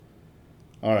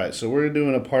All right, so we're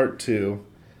doing a part 2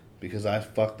 because I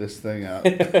fucked this thing up.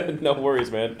 No worries,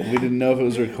 man. We didn't know if it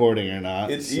was recording or not.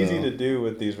 It's easy to do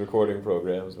with these recording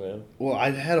programs, man. Well,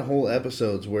 I've had whole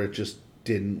episodes where it just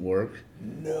didn't work.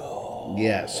 No.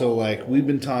 Yeah, so like we've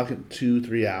been talking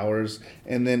 2-3 hours,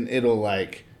 and then it'll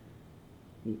like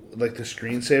the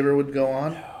screensaver would go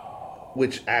on,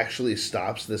 which actually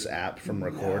stops this app from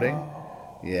recording.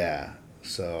 No. Yeah.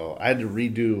 So I had to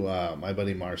redo my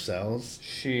buddy Marcel's.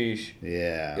 Sheesh.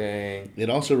 Yeah. Dang.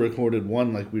 It also recorded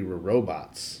one like we were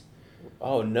robots.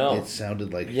 Oh, no. It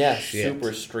sounded like shit.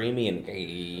 Super streamy and...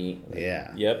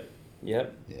 Yeah. Yep. Yeah.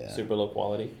 Super low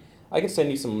quality. I can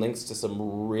send you some links to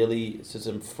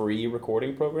some free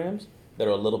recording programs that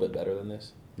are a little bit better than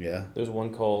this. Yeah. There's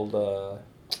one called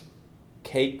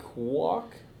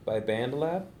Cakewalk by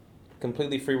BandLab.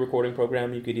 Completely free recording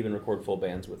program. You could even record full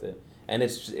bands with it. And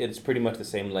it's pretty much the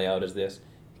same layout as this.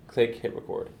 Click, hit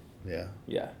record. Yeah.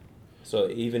 Yeah. So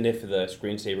even if the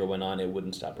screensaver went on, it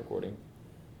wouldn't stop recording.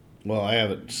 Well, I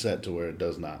have it set to where it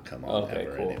does not come on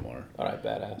ever anymore. All right,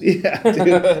 badass. Yeah,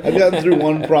 dude. I've gotten through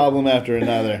one problem after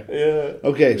another. Yeah.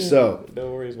 Okay, so.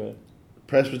 No worries, man.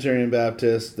 Presbyterian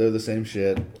Baptist, they're the same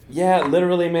shit. Yeah,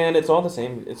 literally, man. It's all the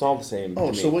same. It's all the same.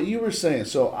 Oh, so what you were saying.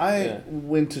 So I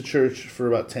went to church for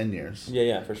about 10 years.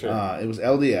 Yeah, for sure. It was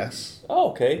LDS.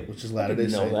 Oh, okay. Which is Latter-day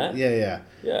Saints. I didn't know that.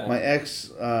 Yeah. My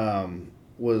ex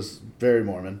was very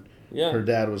Mormon. Yeah. Her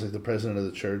dad was like the president of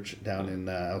the church down in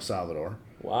El Salvador.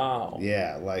 Wow.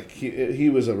 Yeah, like he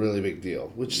was a really big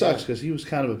deal, which sucks because he was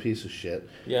kind of a piece of shit.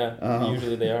 Yeah,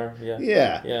 usually they are.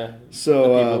 Yeah. Yeah. So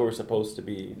the people who were supposed to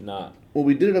be not. Well,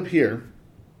 we did it up here,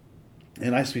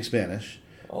 and I speak Spanish.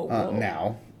 Oh.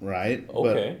 Now, right?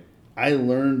 Okay. But I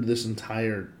learned this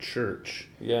entire church.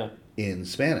 Yeah. In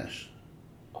Spanish.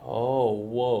 Oh,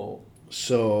 whoa.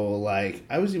 So, like,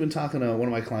 I was even talking to one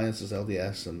of my clients is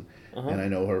LDS, and I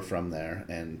know her from there,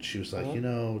 and she was like,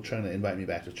 trying to invite me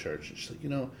back to church. And she's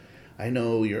like, I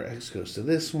know your ex goes to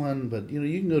this one, but,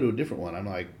 you can go to a different one. I'm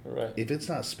like, if it's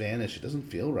not Spanish, it doesn't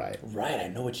feel right. Right, I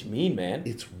know what you mean, man.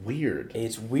 It's weird.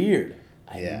 I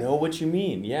know what you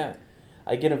mean, yeah.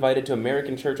 I get invited to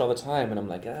American church all the time, and I'm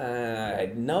like,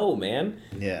 no, man.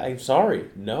 Yeah. I'm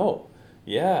sorry. No.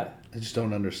 Yeah. I just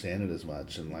don't understand it as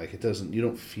much, and, like, you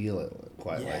don't feel it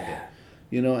quite like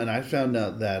it. And I found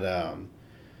out that,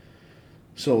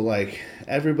 so, like,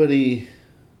 everybody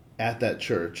at that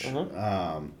church,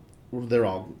 they're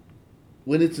all,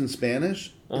 when it's in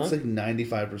Spanish, it's like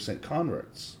 95%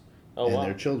 converts and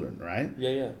their children, right?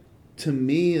 Yeah. To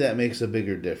me, that makes a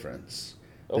bigger difference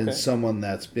than someone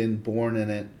that's been born in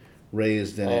it,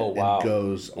 raised in it, and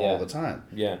goes all the time.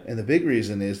 Yeah. And the big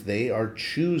reason is they are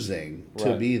choosing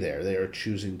to be there. They are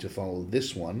choosing to follow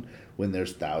this one when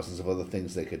there's thousands of other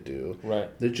things they could do. Right.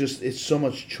 It's so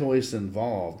much choice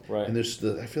involved. Right. And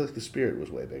I feel like the spirit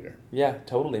was way bigger. Yeah,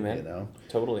 totally, man.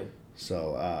 Totally.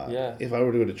 So, if I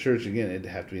were to go to church again, it'd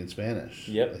have to be in Spanish.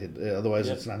 Yep. Otherwise,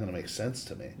 it's not going to make sense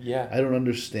to me. Yeah. I don't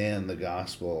understand the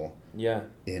gospel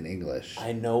in English.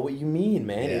 I know what you mean,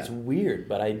 man. Yeah. It's weird,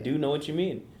 but I do know what you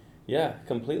mean. Yeah,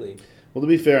 completely. Well, to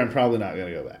be fair, I'm probably not going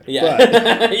to go back. Yeah,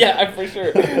 but... yeah, for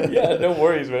sure. Yeah, no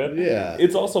worries, man. Yeah.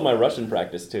 It's also my Russian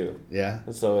practice, too. Yeah.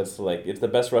 So it's like, it's the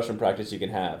best Russian practice you can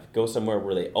have. Go somewhere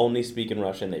where they only speak in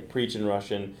Russian, they preach in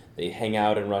Russian, they hang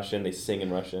out in Russian, they sing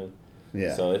in Russian.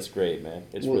 Yeah. So it's great, man.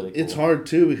 It's really cool. It's hard,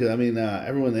 too, because,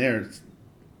 everyone there,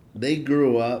 they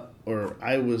grew up, or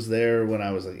I was there when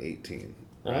I was like 18,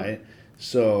 right?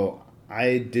 So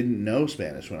I didn't know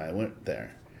Spanish when I went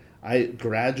there. I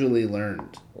gradually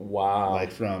learned. Wow.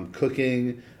 Like from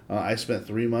cooking. I spent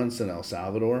 3 months in El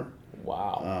Salvador.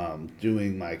 Wow.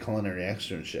 Doing my culinary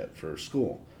externship for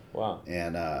school. Wow.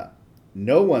 And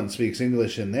no one speaks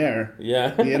English in there.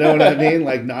 Yeah. You know what I mean?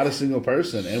 Like, not a single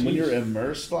person. And when you're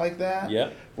immersed like that,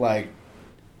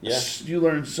 you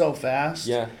learn so fast.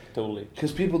 Yeah, totally.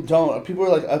 Because people are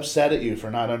like upset at you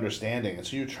for not understanding. And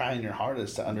so you're trying your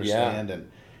hardest to understand. Yeah.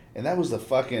 And that was the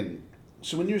fucking...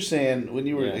 So when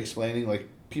you were explaining, like,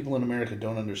 people in America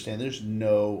don't understand, there's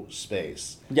no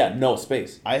space. Yeah, no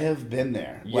space. I have been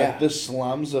there. Yeah. Like, the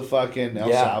slums of fucking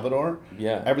El Salvador.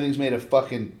 Yeah. Everything's made of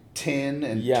fucking tin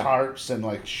and tarps and,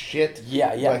 like, shit.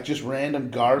 Yeah. Like, just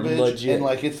random garbage. Legit. And,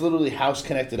 like, it's literally house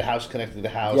connected to house connected to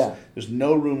house. Yeah. There's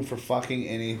no room for fucking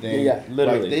anything. Yeah,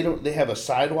 literally. Like, they have a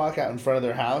sidewalk out in front of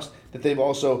their house that they've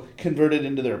also converted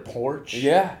into their porch.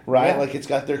 Yeah. Right? Yeah. Like, it's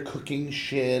got their cooking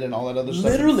shit and all that other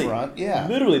stuff literally. in front. Yeah.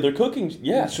 Literally, they're cooking.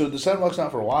 Yeah. So the sidewalk's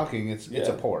not for walking, it's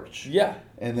a porch. Yeah.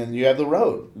 And then you have the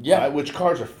road. Yeah. Right, which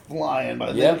cars are flying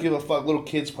by. They don't give a fuck. Little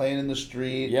kids playing in the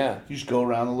street. Yeah. You just go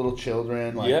around the little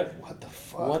children. Like, what the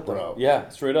fuck, bro? Yeah,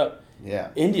 straight up. Yeah.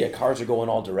 India, cars are going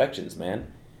all directions,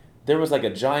 man. there was like a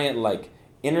giant like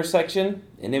intersection,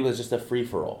 and it was just a free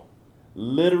for all.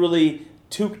 Literally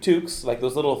tuk-tuks, like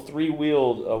those little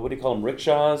three-wheeled, what do you call them,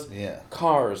 rickshaws? Yeah.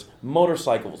 Cars,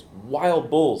 motorcycles, wild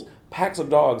bulls, packs of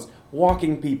dogs,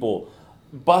 walking people,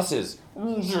 buses.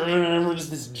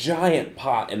 Just this giant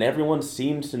pot, and everyone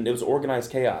seemed to, it was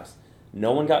organized chaos.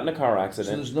 No one got in a car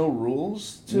accident. So there's no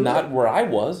rules to Not it? where I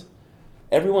was.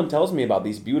 Everyone tells me about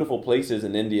these beautiful places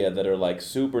in India that are like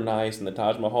super nice, and the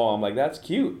Taj Mahal. I'm like, that's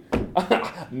cute.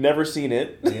 Never seen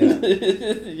it.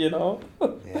 Yeah. You know?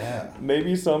 Yeah.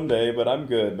 Maybe someday, but I'm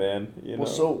good, man. You know?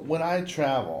 Well, so when I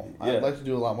travel, Yeah. I'd like to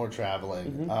do a lot more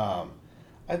traveling. Mm-hmm.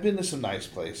 I've been to some nice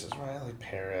places, right? Like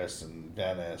Paris and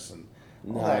Venice and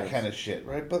all that kind of shit,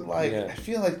 right? But like, Yeah. I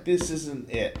feel like this isn't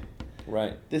it.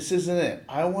 Right. This isn't it.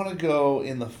 I want to go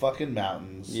in the fucking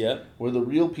mountains. Yep. Where the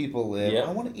real people live. Yep.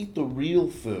 I want to eat the real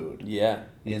food. Yeah.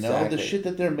 You exactly. know, the shit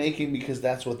that they're making because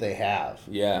that's what they have.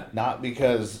 Yeah. Not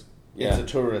because Yeah. it's a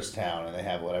tourist town and they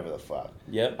have whatever the fuck.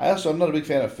 Yep. I'm not a big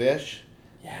fan of fish.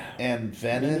 Yeah. And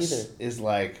Venice is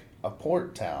like a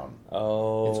port town.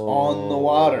 Oh. It's on the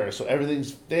water, so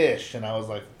everything's fish. And I was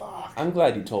like, fuck. I'm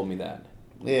glad you told me that.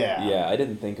 Yeah. Yeah, I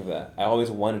didn't think of that. I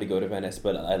always wanted to go to Venice,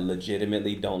 but I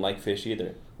legitimately don't like fish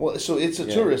either. Well, so it's a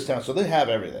tourist town, so they have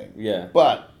everything. Yeah.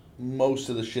 But most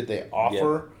of the shit they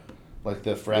offer, like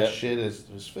the fresh shit, is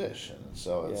fish. And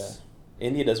so it's... Yeah.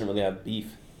 India doesn't really have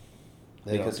beef.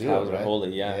 Because cows are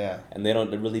holy, yeah. And they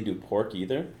don't really do pork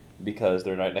either, because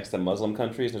they're right next to Muslim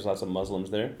countries. There's lots of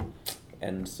Muslims there.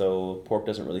 And so pork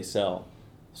doesn't really sell.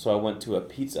 So I went to a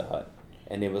Pizza Hut,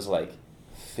 and it was like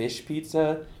fish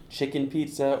pizza, chicken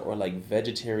pizza, or like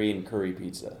vegetarian curry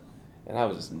pizza. And I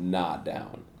was just not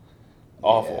down.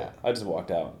 Awful. Yeah. I just walked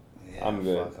out. Yeah, I'm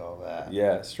good. Fuck all that.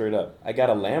 Yeah, straight up. I got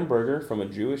a lamb burger from a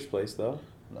Jewish place, though.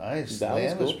 Nice. That was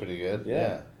Lamb cool. is pretty good.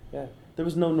 Yeah. There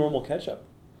was no normal ketchup.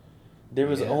 There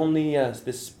was only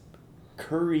this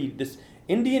curry. This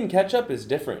Indian ketchup is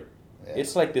different. Yeah.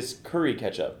 It's like this curry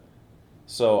ketchup.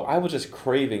 So I was just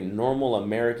craving normal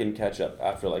American ketchup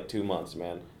after like 2 months,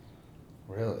 man.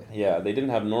 Really? Yeah, they didn't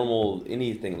have normal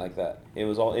anything like that. It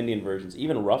was all Indian versions.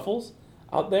 Even Ruffles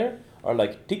out there are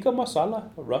like tikka masala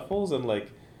Ruffles and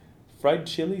like fried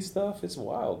chili stuff. It's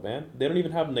wild, man. They don't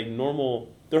even have like normal.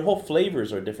 Their whole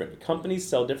flavors are different. Companies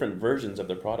sell different versions of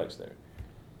their products there.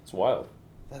 It's wild.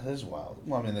 That is wild.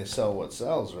 Well, I mean, they sell what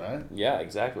sells, right? Yeah,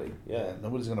 exactly. Yeah.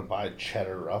 Nobody's gonna buy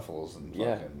cheddar Ruffles and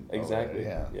fucking. Exactly.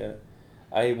 Yeah.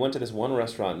 I went to this one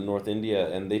restaurant in North India,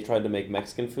 and they tried to make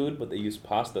Mexican food, but they used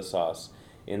pasta sauce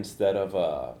instead of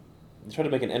they tried to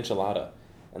make an enchilada,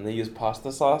 and they used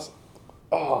pasta sauce.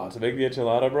 Oh, to make the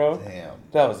enchilada, bro. Damn.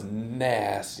 That was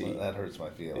nasty. Well, that hurts my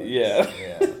feelings. Yeah.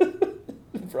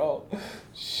 Bro.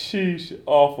 Sheesh.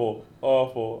 Awful.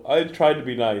 I tried to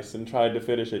be nice and tried to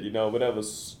finish it, but that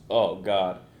was, oh,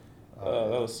 God.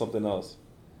 That was something else.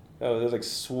 That was like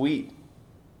sweet,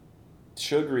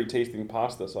 sugary tasting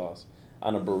pasta sauce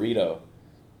on a burrito.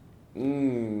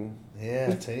 Mmm.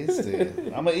 Yeah, tasty.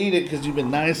 I'm going to eat it because you've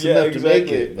been nice enough to make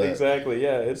it. But... Exactly,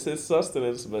 yeah. It's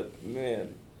sustenance, but,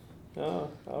 man. Oh,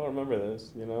 I'll remember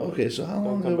this, Okay, so how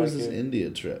long ago was this India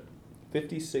trip?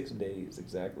 56 days,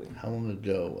 exactly. How long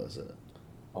ago was it?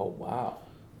 Oh, wow.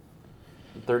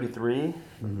 33.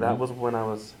 Mm-hmm. That was when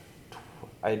I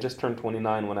had just turned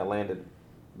 29 when I landed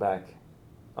back.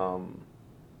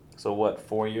 So what,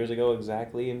 4 years ago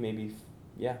exactly? Maybe,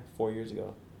 4 years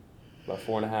ago. About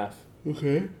 4.5.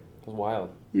 Okay. It was wild.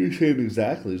 You're saying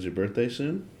exactly. Is your birthday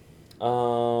soon?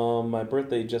 My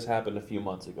birthday just happened a few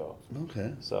months ago.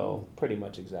 Okay. So pretty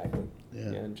much exactly.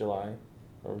 Yeah. In July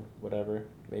or whatever.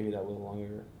 Maybe that was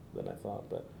longer than I thought,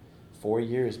 but 4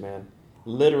 years, man.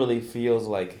 Literally feels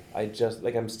like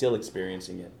I'm still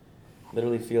experiencing it.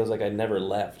 Literally feels like I never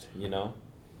left,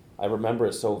 I remember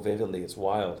it so vividly. It's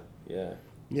wild. Yeah.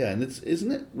 Yeah, and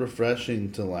isn't it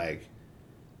refreshing to like,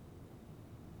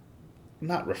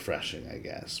 not refreshing, I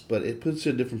guess, but it puts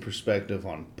a different perspective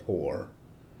on poor.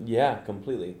 Yeah,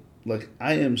 completely. Like,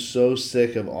 I am so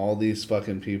sick of all these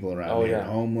fucking people around here,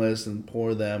 homeless and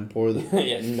poor them.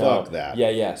 Fuck that.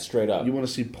 Yeah, straight up. You want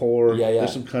to see poor? Yeah.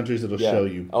 There's some countries that'll show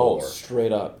you poor. Oh,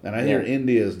 straight up. And I hear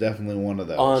India is definitely one of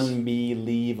those.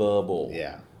 Unbelievable.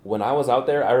 Yeah. When I was out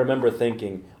there, I remember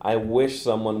thinking, I wish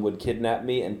someone would kidnap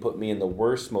me and put me in the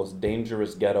worst, most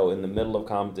dangerous ghetto in the middle of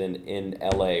Compton in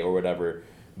LA or whatever,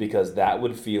 because that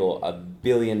would feel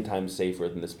 1,000,000,000 times safer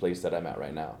than this place that I'm at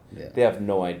right now. Yeah. They have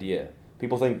no idea.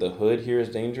 People think the hood here is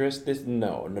dangerous.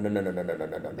 No.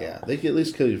 Yeah, they can at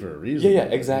least kill you for a reason. Yeah,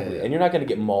 exactly. Yeah. And you're not going to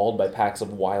get mauled by packs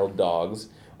of wild dogs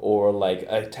or like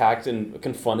attacked and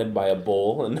confronted by a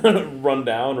bull and run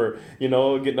down or,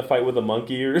 get in a fight with a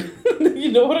monkey or,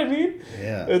 you know what I mean?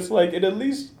 Yeah. It's like, it at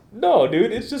least No,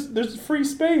 dude, it's just there's free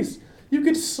space. You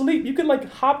could sleep. You could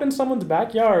like hop in someone's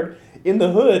backyard in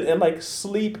the hood and like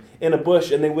sleep in a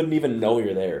bush and they wouldn't even know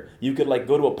you're there. You could like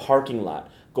go to a parking lot,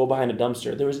 go behind a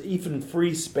dumpster. There was even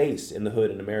free space in the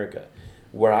hood in America.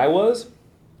 Where I was,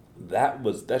 that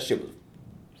shit was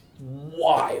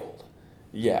wild.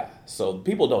 Yeah. So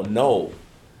people don't know.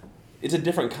 It's a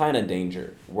different kind of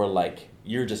danger where like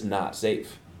you're just not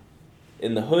safe.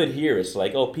 In the hood here, it's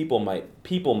like, oh, people might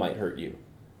hurt you.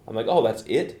 I'm like, oh, that's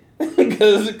it?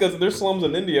 Because there's slums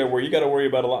in India where you got to worry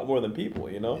about a lot more than people,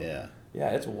 you know? Yeah. Yeah,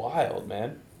 it's wild,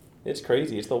 man. It's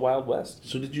crazy. It's the Wild West.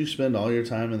 So did you spend all your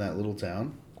time in that little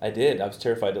town? I did. I was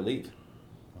terrified to leave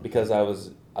because it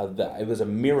was a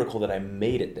miracle that I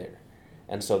made it there.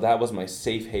 And so that was my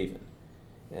safe haven.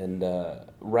 And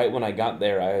right when I got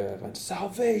there, I went,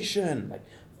 salvation! Like,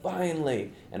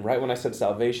 finally! And right when I said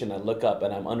salvation, I look up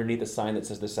and I'm underneath a sign that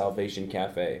says the Salvation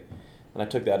Cafe. And I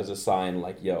took that as a sign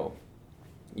like, yo,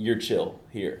 you're chill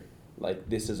here. Like,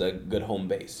 this is a good home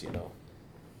base, you know?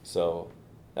 So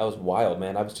that was wild,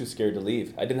 man. I was too scared to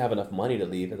leave. I didn't have enough money to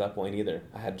leave at that point either.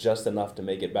 I had just enough to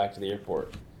make it back to the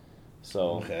airport.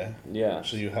 So, okay. Yeah.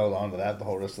 So you held on to that the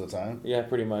whole rest of the time? Yeah,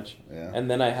 pretty much. Yeah. And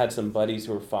then I had some buddies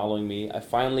who were following me. I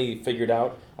finally figured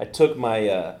out, I took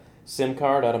my SIM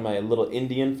card out of my little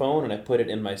Indian phone and I put it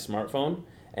in my smartphone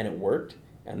and it worked.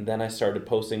 And then I started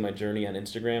posting my journey on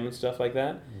Instagram and stuff like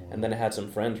that. Wow. And then I had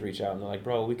some friends reach out and they're like,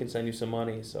 bro, we can send you some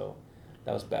money. So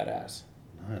that was badass.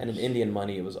 Nice. And in Indian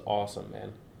money, it was awesome,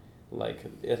 man. Like,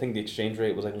 I think the exchange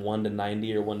rate was like 1 to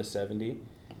 90 or 1 to 70.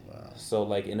 Wow. So,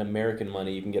 like, in American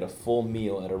money, you can get a full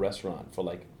meal at a restaurant for,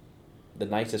 like, the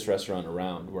nicest restaurant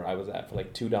around where I was at for,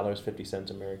 like,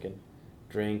 $2.50 American.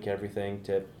 Drink, everything,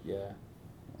 tip, yeah.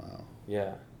 Wow.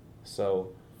 Yeah.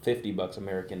 So, $50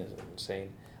 American is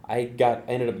insane. I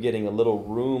ended up getting a little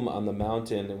room on the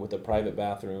mountain with a private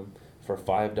bathroom for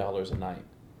 $5 a night.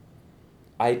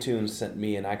 iTunes sent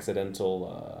me an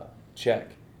accidental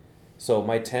check. So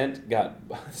my tent got,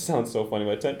 sounds so funny,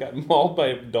 my tent got mauled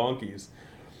by donkeys.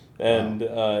 And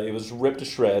it was ripped to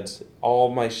shreds.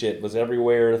 All my shit was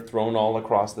everywhere, thrown all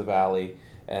across the valley.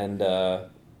 And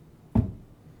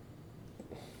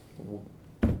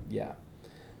yeah.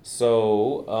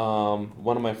 So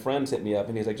one of my friends hit me up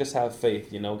and he's like, just have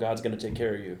faith, you know, God's going to take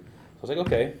care of you. So I was like,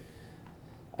 okay.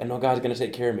 I know God's going to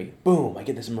take care of me. Boom, I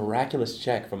get this miraculous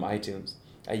check from iTunes.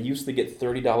 I used to get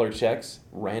 $30 checks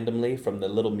randomly from the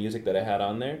little music that I had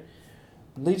on there.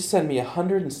 They sent me a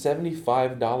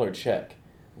 $175 check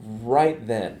right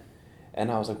then.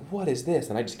 And I was like, what is this?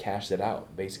 And I just cashed it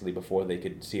out, basically, before they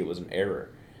could see it was an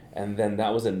error. And then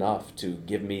that was enough to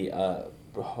give me a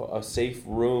safe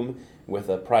room with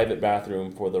a private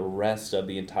bathroom for the rest of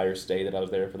the entire stay that I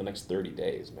was there for the next 30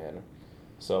 days, man.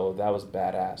 So that was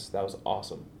badass. That was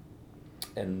awesome.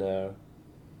 And,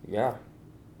 yeah.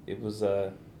 It was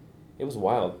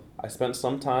wild. I spent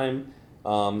some time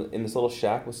in this little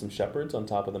shack with some shepherds on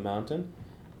top of the mountain.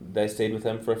 I stayed with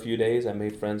them for a few days. I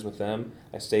made friends with them.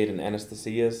 I stayed in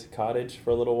Anastasia's cottage for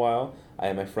a little while.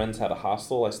 My friends had a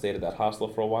hostel. I stayed at that hostel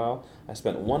for a while. I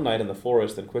spent one night in the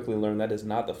forest and quickly learned that is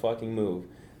not the fucking move.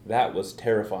 That was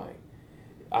terrifying.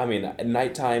 I mean, at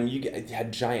nighttime, you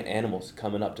had giant animals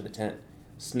coming up to the tent,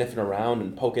 sniffing around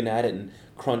and poking at it and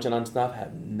crunching on stuff. I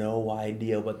had no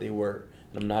idea what they were.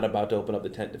 And I'm not about to open up the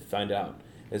tent to find out.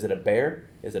 Is it a bear?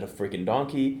 Is it a freaking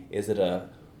donkey? Is it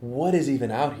what is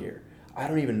even out here? I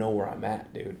don't even know where I'm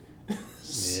at, dude.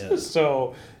 Yeah.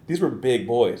 So these were big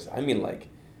boys. I mean, like,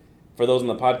 for those on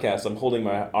the podcast, I'm holding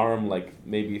my arm like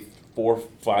maybe 4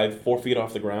 feet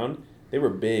off the ground. They were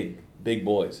big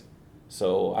boys.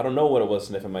 So I don't know what it was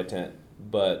sniffing my tent,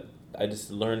 but I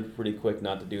just learned pretty quick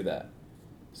not to do that.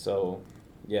 So,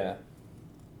 yeah.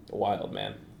 Wild,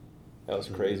 man. That was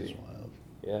crazy. Wild.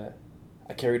 Yeah.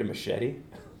 I carried a machete.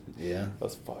 Yeah. That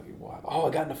was fucking wild. Oh,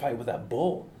 I got in a fight with that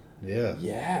bull. Yeah.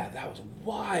 Yeah, that was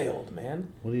wild,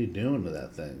 man. What are you doing to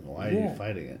that thing? Why are you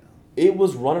fighting it? It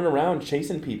was running around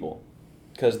chasing people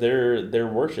because they're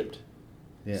worshipped.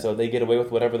 Yeah. So they get away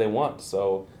with whatever they want.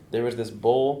 So there was this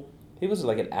bull. He was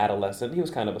like an adolescent. He was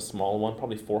kind of a small one,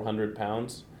 probably 400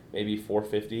 pounds, maybe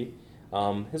 450.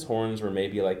 His horns were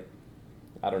maybe like,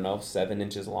 I don't know, 7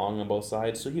 inches long on both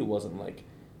sides. So he wasn't like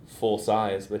full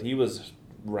size, but he was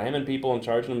ramming people and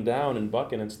charging them down and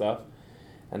bucking and stuff.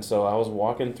 And so I was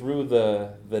walking through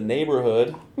the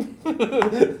neighborhood,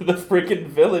 the freaking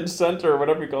village center, or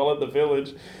whatever you call it, the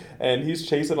village, and he's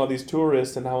chasing all these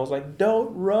tourists, and I was like,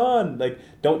 don't run! Like,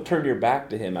 don't turn your back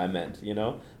to him, I meant, you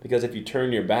know? Because if you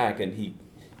turn your back and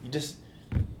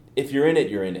if you're in it,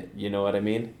 you're in it, you know what I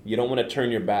mean? You don't want to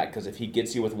turn your back, because if he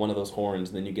gets you with one of those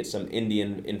horns, then you get some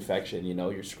Indian infection, you know,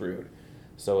 you're screwed.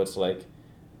 So it's like,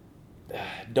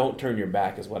 don't turn your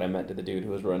back is what I meant to the dude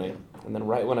who was running. And then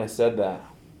right when I said that,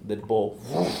 the bull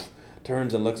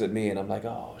turns and looks at me, and I'm like,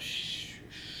 oh,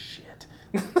 shit.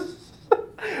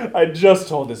 I just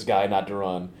told this guy not to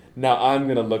run. Now I'm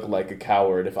going to look like a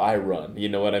coward if I run. You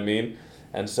know what I mean?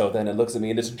 And so then it looks at me,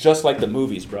 and it's just like the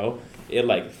movies, bro. It,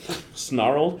 like,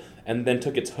 snarled, and then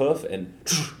took its hoof and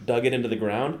dug it into the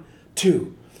ground.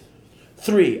 2,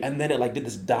 3, and then it, like, did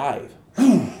this dive.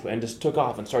 And just took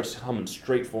off and starts coming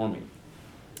straight for me.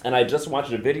 And I just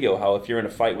watched a video how if you're in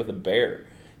a fight with a bear,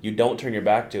 you don't turn your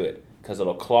back to it because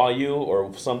it'll claw you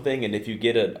or something. And if you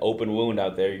get an open wound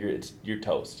out there, you're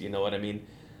toast. You know what I mean?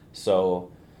 So,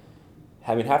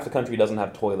 I mean, half the country doesn't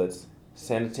have toilets.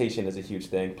 Sanitation is a huge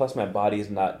thing. Plus, my body is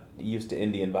not used to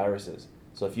Indian viruses.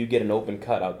 So if you get an open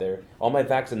cut out there, all my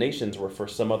vaccinations were for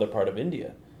some other part of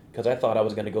India because I thought I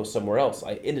was going to go somewhere else.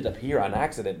 I ended up here on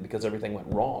accident because everything went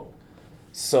wrong.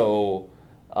 So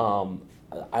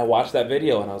I watched that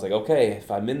video and I was like, okay,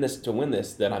 if I'm in this to win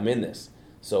this, then I'm in this.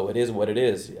 So it is what it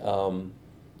is.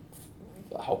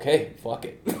 Okay, fuck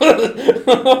it.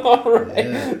 All right.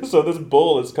 Yeah. So this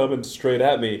bull is coming straight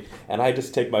at me, and I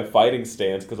just take my fighting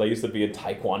stance because I used to be in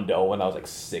Taekwondo when I was like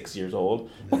 6 years old.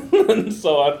 And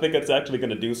so I think it's actually going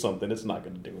to do something. It's not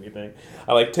going to do anything.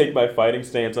 I like take my fighting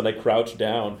stance and I crouch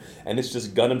down, and it's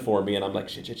just gunning for me, and I'm like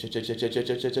shit.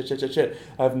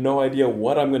 I have no idea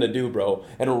what I'm going to do, bro.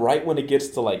 And right when it gets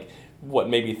to like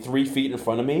maybe 3 feet in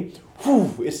front of me,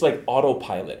 it's like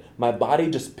autopilot. My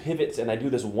body just pivots and I do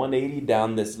this 180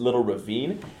 down this little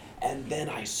ravine, and then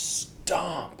I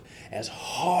stomp as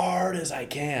hard as I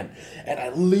can, and I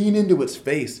lean into its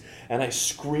face, and I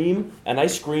scream for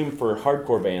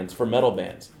hardcore bands, for metal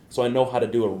bands, so I know how to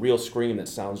do a real scream that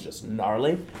sounds just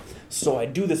gnarly. So I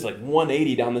do this like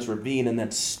 180 down this ravine and then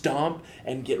stomp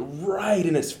and get right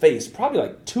in its face, probably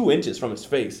like 2 inches from its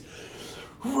face.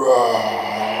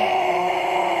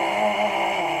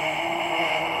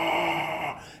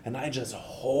 And I just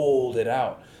hold it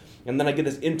out. And then I get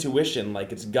this intuition,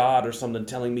 like it's God or something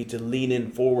telling me to lean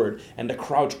in forward and to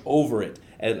crouch over it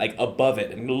and like above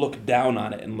it and look down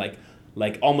on it and like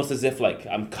almost as if like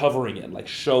I'm covering it, like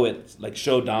show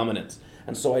dominance.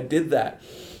 And so I did that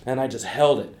and I just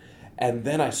held it. And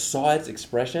then I saw its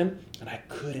expression and I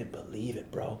couldn't believe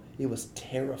it, bro. It was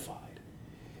terrified.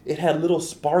 It had little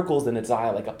sparkles in its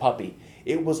eye like a puppy.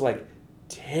 It was like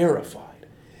terrified.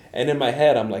 And in my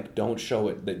head, I'm like, don't show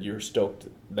it that you're stoked.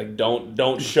 Like,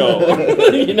 don't show.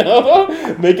 You know?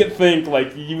 Make it think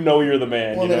like you know you're the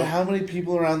man. Well, you know? then how many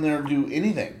people around there do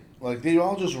anything? Like, they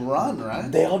all just run,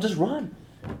 right? They all just run.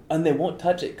 And they won't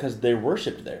touch it because they're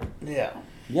worshipped there. Yeah.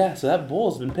 Yeah, so that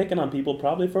bull's been picking on people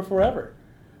probably for forever.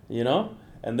 You know?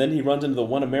 And then he runs into the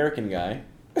one American guy.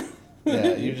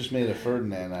 Yeah, you just made a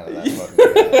Ferdinand out of that fucking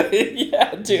guy.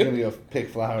 Yeah, dude. He's going to go pick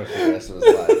flowers for the rest of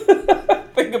his life.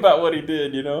 Think about what he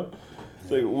did, you know?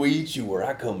 It's like, we eat you where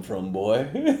I come from, boy.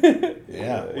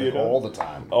 Yeah, like you know? All the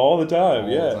time. All the time, all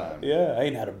yeah. The time. Yeah, I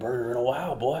ain't had a burger in a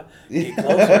while, boy. Get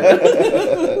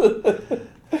closer.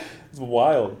 It's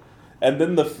wild. And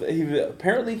then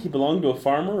apparently he belonged to a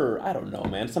farmer, or I don't know,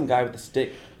 man. Some guy with a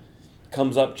stick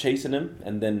comes up chasing him,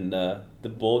 and then the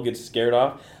bull gets scared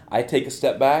off. I take a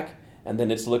step back, and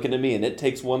then it's looking at me, and it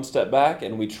takes 1 step back,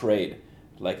 and we trade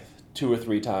like 2 or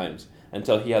 3 times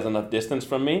until he has enough distance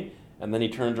from me, and then he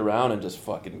turns around and just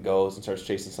fucking goes and starts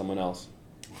chasing someone else.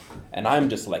 And I'm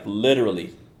just like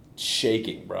literally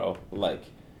shaking, bro. Like,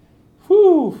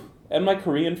 whew. And my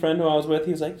Korean friend who I was with,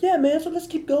 he's like, yeah, man, so let's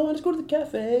keep going. Let's go to the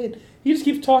cafe. And he just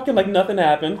keeps talking like nothing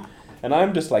happened. And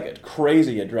I'm just like a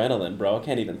crazy adrenaline, bro. I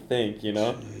can't even think, you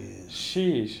know?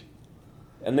 Sheesh.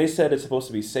 And they said it's supposed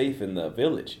to be safe in the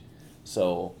village.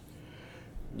 So,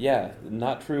 yeah,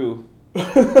 not true.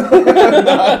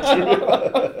 Not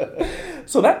true.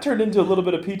 So that turned into a little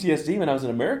bit of PTSD when I was in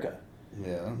America.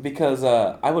 Yeah. Because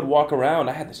I would walk around,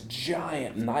 I had this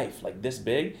giant knife, like this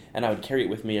big, and I would carry it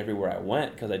with me everywhere I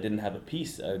went because I didn't have a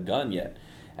gun yet.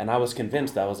 And I was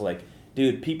convinced, I was like,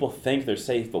 dude, people think they're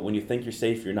safe, but when you think you're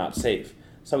safe, you're not safe.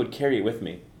 So I would carry it with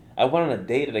me. I went on a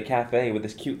date at a cafe with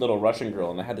this cute little Russian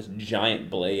girl, and I had this giant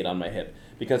blade on my hip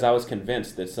because I was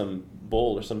convinced that some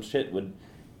bull or some shit would...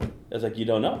 I was like, you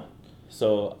don't know.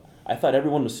 So I thought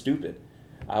everyone was stupid.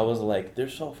 I was like, they're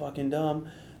so fucking dumb.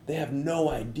 They have no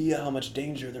idea how much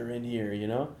danger they're in here, you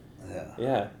know? Yeah.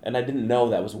 Yeah, and I didn't know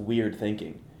that was weird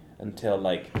thinking until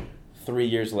like 3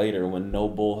 years later when no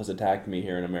bull has attacked me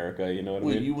here in America, you know what I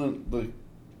mean? You went, like,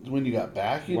 when you got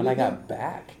back? When I got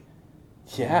back?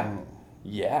 Yeah. Oh.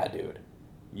 Yeah, dude.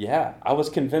 Yeah. I was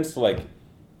convinced, like,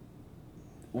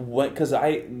 because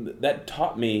that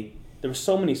taught me, there were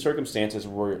so many circumstances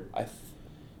where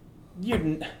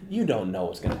you don't know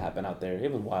what's going to happen out there.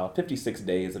 It was wild. 56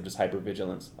 days of just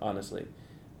hypervigilance, honestly,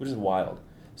 which is wild.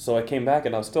 So I came back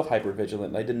and I was still hypervigilant.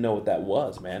 And I didn't know what that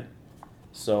was, man.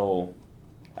 So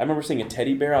I remember seeing a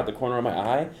teddy bear out the corner of my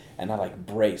eye, and I like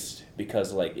braced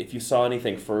because like if you saw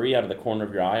anything furry out of the corner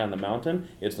of your eye on the mountain,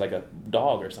 it's like a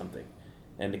dog or something,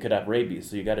 and it could have rabies.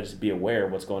 So you got to just be aware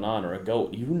of what's going on. Or a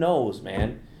goat. You knows,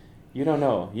 man. You don't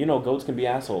know. You know goats can be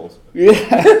assholes. Yeah,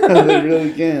 they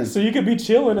really can. So you could be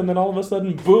chilling, and then all of a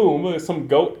sudden, boom, some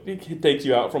goat takes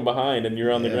you out from behind, and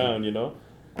you're on the ground, you know?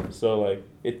 So, like,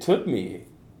 it took me,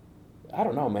 I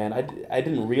don't know, man. I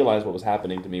didn't realize what was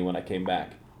happening to me when I came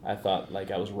back. I thought,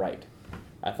 like, I was right.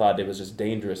 I thought it was just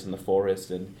dangerous in the forest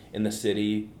and in the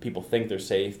city. People think they're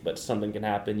safe, but something can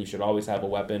happen. You should always have a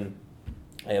weapon.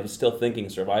 I was still thinking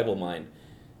survival mind,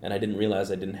 and I didn't realize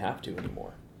I didn't have to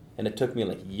anymore. And it took me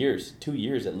like years, 2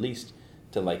 years at least,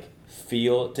 to like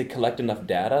to collect enough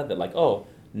data that like, oh,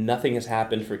 nothing has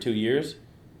happened for 2 years.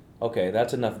 Okay,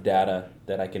 that's enough data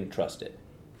that I can trust it.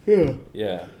 Yeah.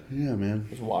 Yeah. Yeah, man.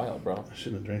 It's wild, bro. I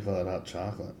shouldn't have drank all that hot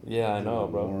chocolate. Yeah, I know,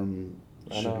 bro. Warm,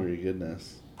 sugary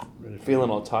goodness. Feeling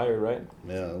all tired, right?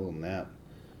 Yeah, a little nap.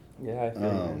 Yeah, I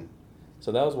feel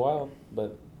So that was wild,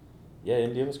 but yeah,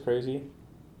 India was crazy.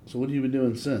 So what have you been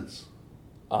doing since?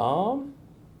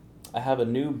 I have a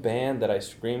new band that I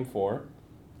scream for,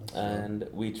 and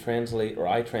I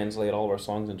translate all of our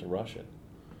songs into Russian.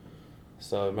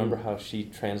 So remember how she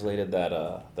translated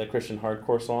that Christian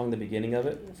hardcore song, the beginning of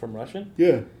it, from Russian?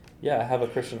 Yeah. Yeah, I have a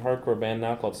Christian hardcore band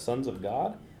now called Sons of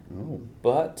God. Oh.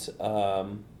 But,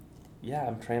 yeah,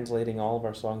 I'm translating all of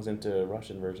our songs into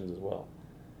Russian versions as well.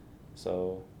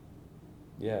 So,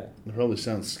 yeah. It probably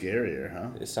sounds scarier,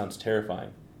 huh? It sounds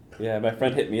terrifying. Yeah, my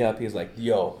friend hit me up. He's like,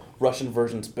 yo, Russian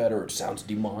version's better. It sounds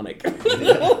demonic. Yeah.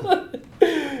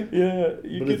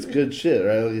 But it's good shit,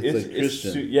 right? It's like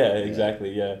Christian.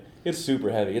 Exactly, yeah. It's super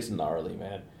heavy. It's gnarly,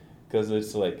 man. Because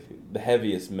it's like the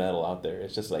heaviest metal out there.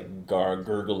 It's just like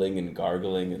gurgling and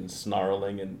gargling and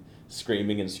snarling and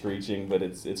screaming and screeching, but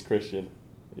it's Christian.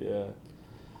 Yeah.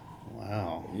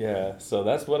 Wow. Yeah, so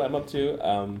that's what I'm up to.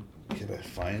 Can I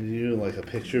find you like a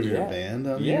picture of your band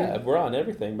on here? Yeah, we're on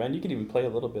everything, man. You can even play a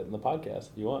little bit in the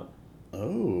podcast if you want.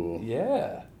 Oh.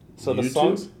 Yeah. So YouTube? The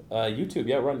songs, YouTube,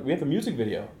 yeah, we have a music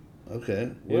video.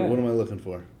 Okay. Yeah. What am I looking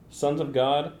for? Sons of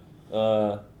God.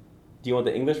 Do you want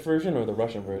the English version or the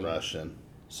Russian version? Russian.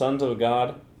 Sons of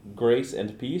God, Grace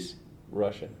and Peace,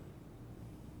 Russian.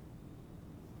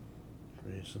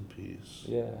 Grace and Peace.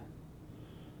 Yeah.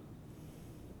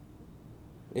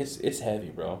 It's heavy,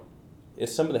 bro.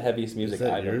 It's some of the heaviest music I've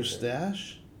ever heard. Is that your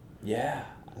stash? Yeah.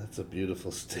 That's a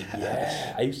beautiful stash.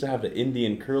 Yeah. I used to have the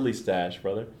Indian curly stash,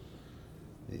 brother.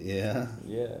 Yeah?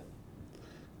 Yeah.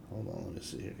 Hold on, let me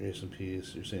see here. Grace and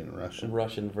Peace. You're saying Russian?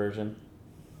 Russian version.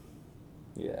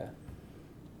 Yeah.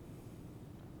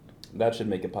 That should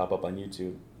make it pop up on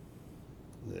YouTube.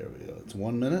 There we go. It's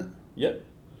 1 minute? Yep.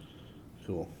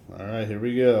 Cool. All right, here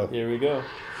we go. Here we go.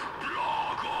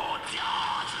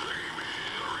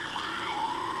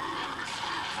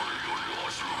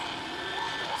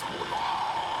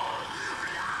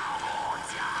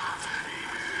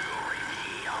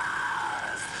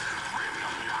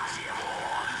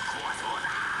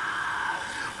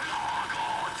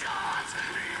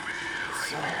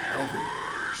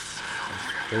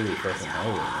 Pretty fucking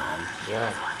heavy, man.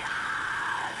 Yeah.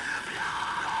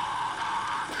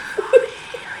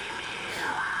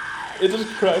 It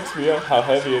just cracks me up how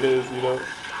heavy it is, you know?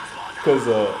 Because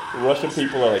Russian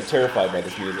people are like terrified by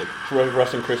this music.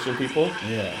 Russian Christian people.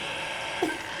 Yeah.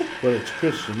 But it's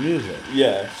Christian music.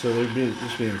 Yeah. So they're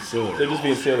just being silly. They're just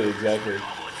being silly, exactly.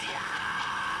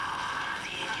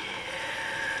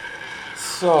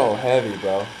 So heavy,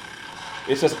 bro.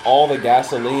 It's just all the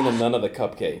gasoline and none of the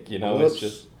cupcake, you know?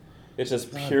 Whoops. It's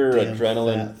just pure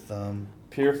adrenaline. Fat thumb.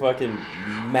 Pure fucking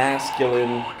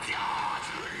masculine.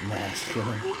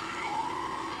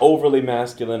 Overly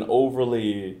masculine,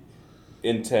 overly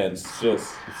intense.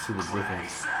 Just. Let's see the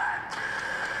difference.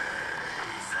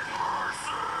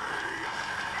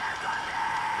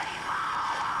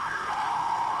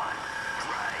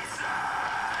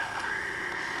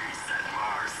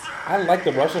 I like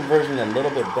the Russian version a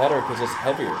little bit better because it's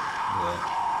heavier.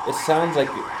 Yeah. It sounds like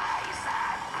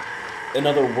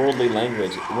another worldly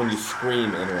language when you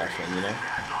scream in Russian, you know?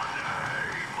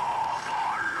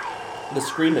 The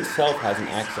scream itself has an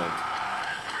accent.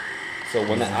 So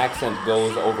when the accent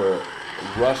goes over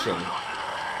Russian,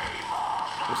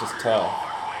 which is tough.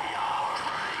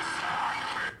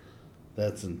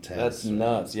 That's intense. That's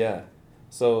nuts, yeah.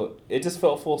 So it just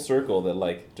felt full circle that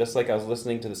like, just like I was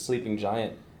listening to the Sleeping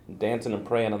Giant dancing and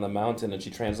praying on the mountain, and she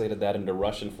translated that into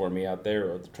Russian for me out there,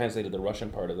 or translated the Russian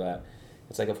part of that.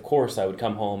 It's like, of course I would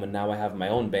come home, and now I have my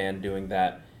own band doing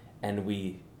that, and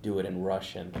we do it in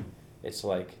Russian. It's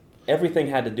like everything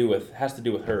has to do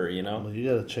with her, you know. Well, you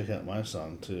got to check out my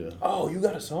song too. Oh, you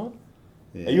got a song?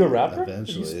 Yeah, are you a rapper?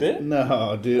 Eventually. You spit?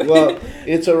 No, dude. Well,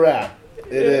 it's a rap.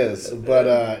 It is, but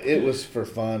it was for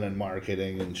fun and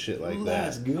marketing and shit like that.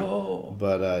 Let's go.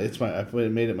 But I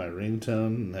made it my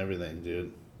ringtone and everything,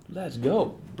 dude. Let's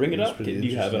go. Bring it up. Do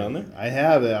you have it on there? I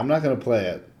have it. I'm not gonna play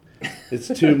it. It's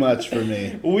too much for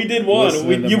me. We did one.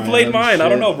 You played mine. Shit. I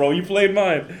don't know, bro. You played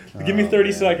mine. Give me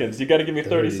 30 seconds. You got to give me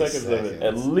 30 seconds of it.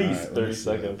 At least right, 30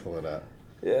 seconds. Pull it up.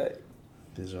 Yeah.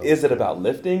 Is it about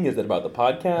lifting? Is it about the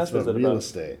podcast? Is it real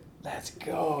estate? Let's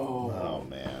go. Oh,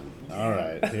 man. All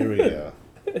right. Here we go.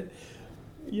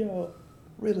 Yo,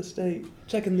 real estate.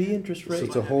 Checking the interest rate. So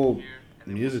it's a whole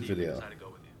music video.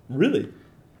 Really?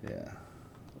 Yeah.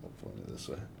 I'll point it this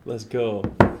way. Let's go.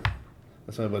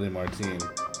 That's my buddy Martine.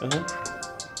 Uh-huh.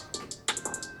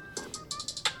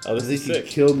 Oh, this is sick.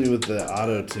 He killed me with the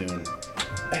auto-tune.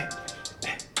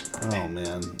 Oh,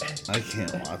 man. I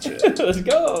can't watch it. Let's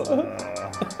go.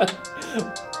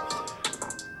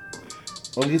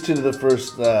 We'll get you to the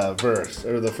first verse,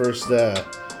 or the first...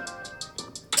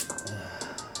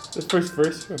 This first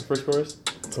verse? Or first chorus?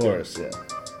 Chorus, yeah.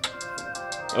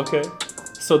 Okay.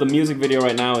 So the music video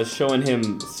right now is showing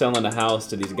him selling a house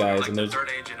to these guys, and there's... The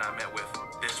third agent I met with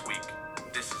this week.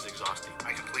 This is exhausting.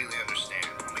 I completely understand.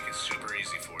 I'll make it super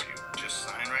easy for you. Just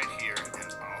sign right here,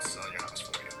 and I'll sell your house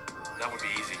for you. That would be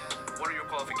easy. What are your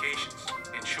qualifications?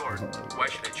 In short, why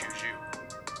should I choose you?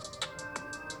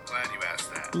 Glad you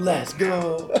asked that. Let's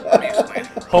go. Let me explain.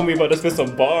 Homie about to spit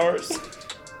some bars.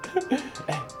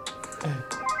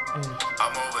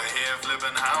 I'm over here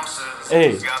flipping houses.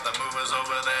 Hey. Got the movers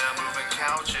over there moving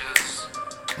couches.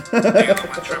 Dealing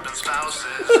with tripping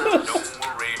spouses. Don't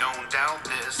worry, don't doubt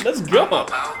this. Let's go. I'm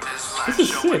about this life, This is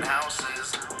showing sick.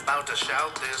 houses. About to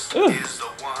shout this is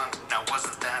the one. Now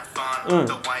wasn't that fun?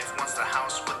 The wife wants the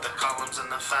house with the columns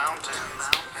and the fountains.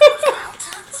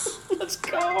 Let's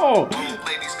go. Old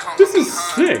ladies calling This me is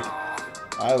hun. sick.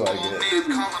 I like Old it. man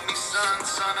calling me son,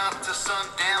 sun up to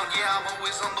sundown. Yeah, I'm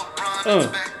always on the run.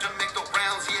 Expect to make the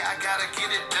rounds. Yeah, I gotta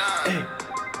get it done.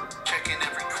 Checking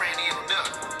every cranny and nook.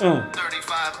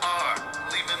 35R,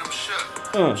 leaving them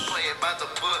shook. Play it by the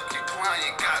book. Your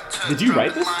client got touched. Did you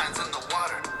write this? Lines in the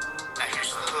water. Now here's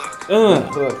the hook. The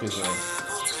hook is like,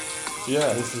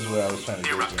 yeah, this is where I was trying to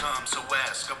Here I get to. come, so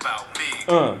ask about me.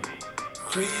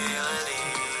 Realty.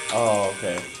 Oh,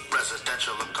 okay.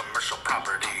 Residential and commercial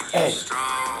property. Hey.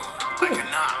 Strong, like an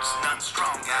ox, none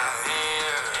strong out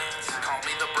here. Call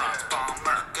me the bronze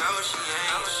bomber.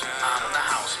 Negotiation. I'm the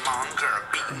house monger,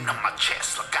 beating on my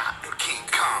chest like I'm King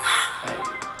Kong.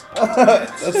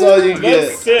 That's all you get.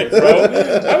 That's sick, bro.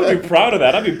 I would be proud of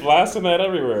that. I'd be blasting that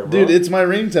everywhere, bro. Dude, it's my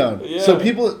ringtone. Yeah. So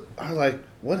people are like,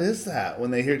 what is that? When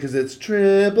they hear, because it's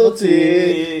Triple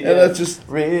T. And that's just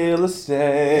real estate.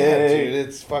 Yeah, dude,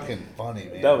 it's fucking funny,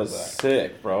 man. That was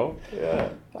sick, bro. Yeah.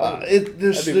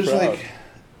 There's like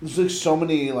so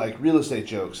many like real estate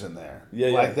jokes in there. Yeah,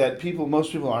 like that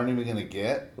most people aren't even gonna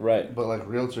get. Right. But like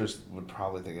realtors would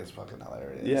probably think it's fucking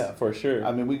hilarious. Yeah, for sure.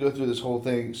 I mean, we go through this whole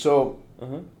thing. So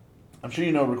I'm sure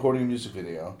you know, recording a music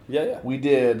video. Yeah. We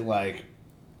did like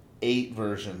 8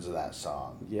 versions of that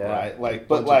song. Yeah. Right? Like,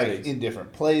 but like in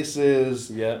different places.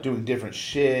 Yeah. Doing different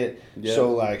shit. Yeah.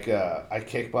 So like I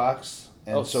kickbox.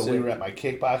 And so sick. we were at my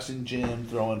kickboxing gym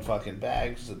throwing fucking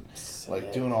bags and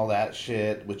like doing all that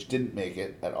shit, which didn't make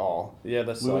it at all. Yeah,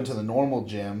 that's. We went to the normal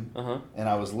gym and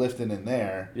I was lifting in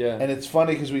there. Yeah. And it's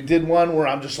funny because we did one where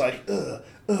I'm just like,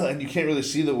 and you can't really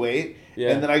see the weight.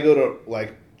 Yeah. And then I go to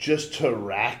like just to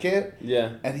rack it.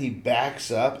 Yeah. And he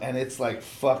backs up and it's like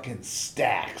fucking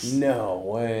stacks. No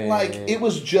way. Like it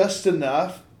was just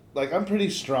enough. Like I'm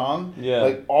pretty strong. Yeah.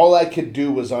 Like all I could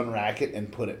do was unrack it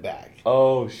and put it back.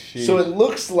 Oh shit! So it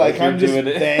looks like I'm just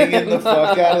banging the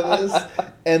fuck out of this,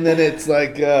 and then it's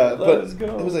like, but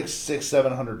it was like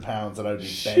 600-700 pounds that I'd be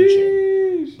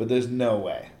benching. But there's no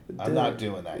way I'm not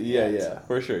doing that. Yeah,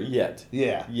 for sure. Yet.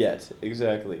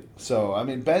 Exactly. So I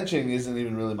mean, benching isn't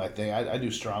even really my thing. I do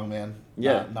strongman.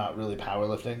 Yeah. Not really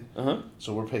powerlifting.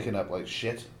 So we're picking up like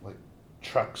shit, like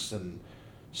trucks and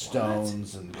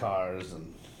stones and cars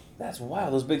and. That's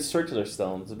wild. Those big circular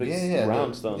stones, the big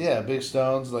round stones. Yeah, big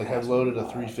stones. Like I've loaded a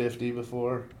 350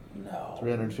 before. No.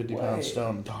 350-pound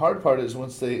stone. The hard part is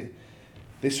once they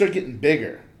start getting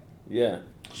bigger. Yeah.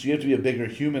 So you have to be a bigger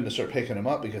human to start picking them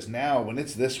up because now when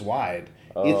it's this wide,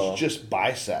 it's just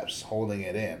biceps holding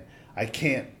it in. I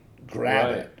can't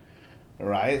grab it.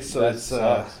 Right? So that it's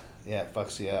sucks. it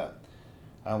fucks you up.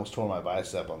 I almost tore my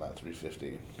bicep on that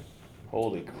 350.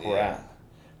 Holy crap. Yeah.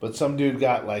 But some dude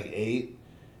got like 8,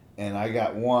 and I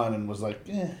got 1 and was like,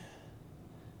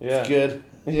 it's good.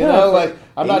 You know, like,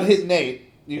 I'm not hitting 8.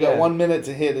 You got 1 minute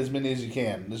to hit as many as you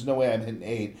can. There's no way I'm hitting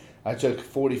 8. I took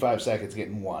 45 seconds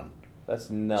getting 1. That's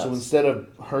nuts. So instead of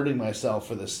hurting myself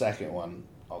for the second one,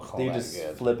 I'll call that good. Do you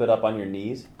just flip it up on your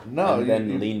knees? No. And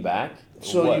then lean back?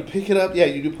 So you pick it up,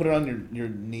 you do put it on your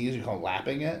knees, you call it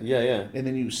lapping it. Yeah. And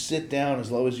then you sit down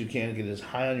as low as you can, get as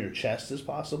high on your chest as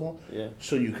possible. Yeah.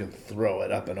 So you can throw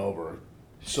it up and over.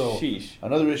 So Sheesh.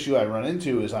 Another issue I run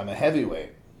into is I'm a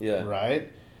heavyweight. Yeah.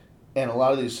 Right? And a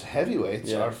lot of these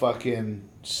heavyweights are fucking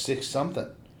 6-something.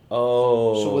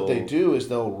 Oh. So what they do is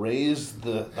they'll raise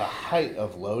the height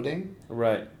of loading.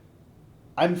 Right.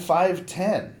 I'm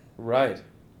 5'10". Right.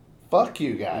 Fuck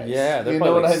you guys. Yeah, they're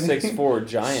probably like 6'4"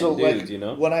 giant dudes, you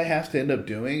know? What I have to end up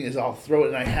doing is I'll throw it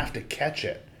and I have to catch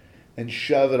it and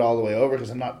shove it all the way over because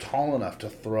I'm not tall enough to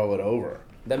throw it over.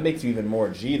 That makes you even more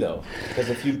G, though. Because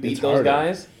if you beat those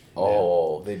guys,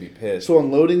 they'd be pissed. So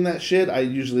unloading that shit,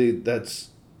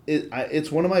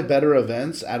 it's one of my better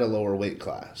events at a lower weight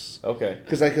class. Okay.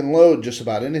 Because I can load just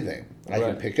about anything. I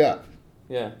can pick up.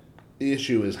 Yeah. The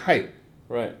issue is height.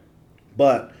 Right.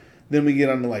 But then we get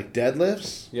onto like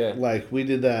deadlifts. Yeah. Like we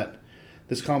did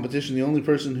this competition. The only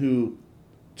person who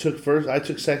I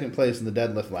took second place in the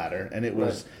deadlift ladder, and it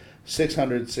was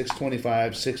 600,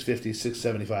 625, 650,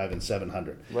 675, and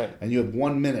 700. Right. And you have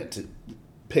 1 minute to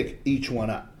pick each one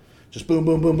up. Just boom,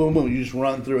 boom, boom, boom, boom. You just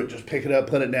run through it. Just pick it up,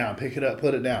 put it down. Pick it up,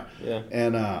 put it down. Yeah.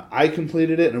 And I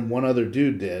completed it, and one other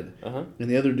dude did. Uh-huh. And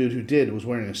the other dude who did was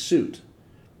wearing a suit.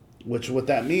 Which what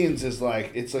that means is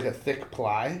like it's like a thick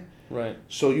ply. Right.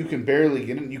 So you can barely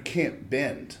get in. You can't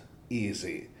bend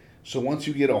easy. So once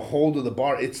you get a hold of the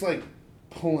bar, it's like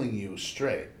pulling you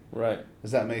straight. Right.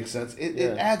 Does that make sense?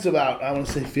 It adds about, I want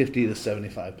to say, 50 to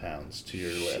 75 pounds to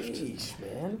your lift. Jeez,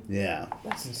 man. Yeah.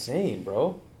 That's insane,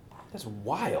 bro. That's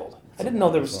wild. I didn't know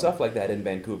there was stuff like that in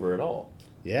Vancouver at all.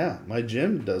 Yeah, my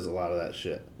gym does a lot of that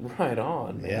shit. Right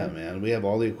on, man. Yeah, man. We have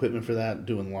all the equipment for that,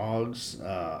 doing logs.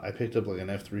 I picked up like an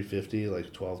F350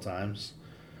 like 12 times.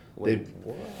 Wait,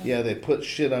 what? Yeah, they put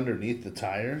shit underneath the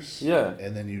tires. Yeah.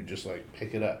 And then you just like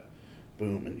pick it up,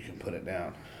 boom, and you can put it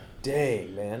down.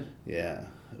 Dang, man. Yeah.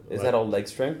 Is that all leg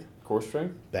strength, core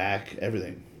strength? Back,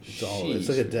 everything. It's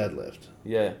like a deadlift.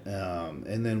 Yeah.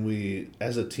 And then we,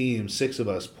 as a team, 6 of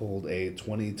us pulled a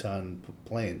 20-ton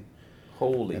plane.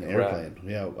 Holy crap. Airplane.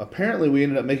 Yeah. Apparently we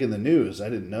ended up making the news. I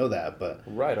didn't know that, but...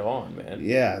 Right on, man.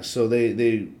 Yeah, so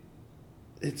they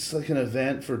it's like an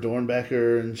event for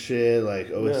Dornbecker and shit, like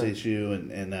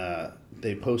OSHU, and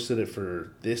they posted it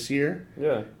for this year.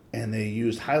 Yeah. And they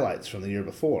used highlights from the year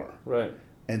before. Right.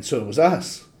 And so it was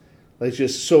us. Like,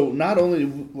 just, so not only,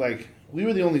 like, we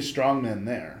were the only strongmen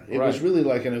there. It was really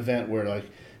like an event where, like,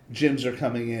 gyms are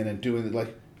coming in and doing it,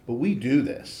 like, but we do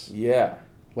this. Yeah.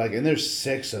 Like, and there's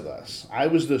 6 of us. I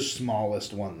was the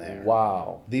smallest one there.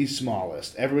 Wow. The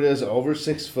smallest. Everybody is over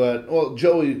 6 foot. Well,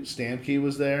 Joey Stamkey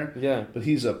was there. Yeah. But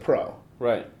he's a pro.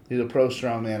 Right. He's a pro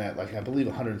strongman at, like, I believe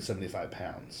 175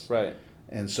 pounds. Right.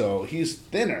 And so he's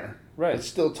thinner. Right. But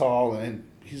still tall, and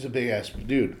he's a big-ass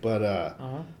dude. But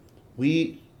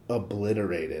we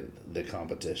obliterated the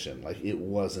competition. Like, it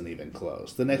wasn't even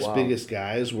close. The next biggest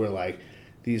guys were, like,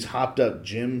 these hopped-up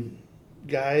gym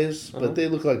guys, but they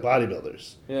look like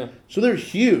bodybuilders. Yeah. So they're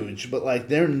huge, but, like,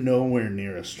 they're nowhere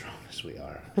near as strong as we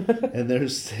are. And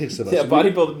there's 6 of us. Yeah,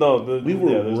 bodybuilders, no. We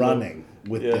were running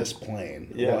with this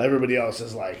plane. Yeah. While everybody else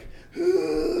is like...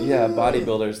 Yeah,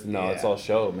 bodybuilders, it's all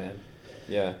show, man.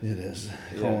 Yeah. It is.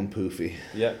 Call them poofy.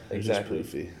 Yeah, exactly.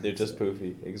 Just poofy. They're just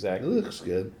poofy, exactly. It looks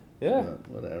good. Yeah. But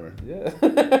whatever. Yeah.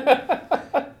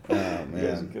 Oh,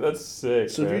 man. That's sick.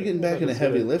 So if you're getting back into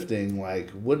heavy lifting, like,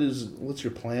 what's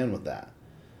your plan with that?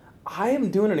 I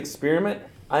am doing an experiment.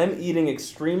 I'm eating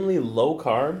extremely low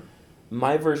carb,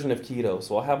 my version of keto.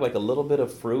 So I'll have like a little bit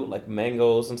of fruit, like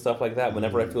mangoes and stuff like that,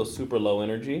 whenever I feel super low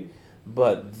energy.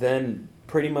 But then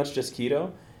pretty much just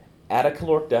keto at a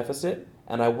caloric deficit.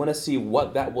 And I want to see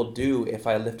what that will do if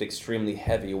I lift extremely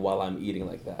heavy while I'm eating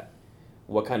like that.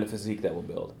 What kind of physique that will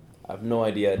build. I have no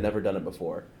idea. I've never done it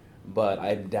before. But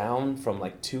I'm down from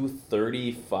like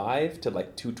 235 to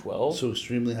like 212. So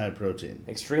extremely high protein.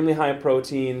 Extremely high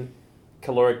protein,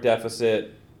 caloric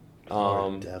deficit.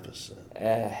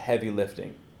 Heavy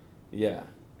lifting. Yeah.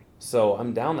 So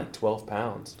I'm down like 12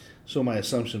 pounds. So my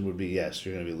assumption would be, yes,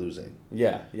 you're going to be losing.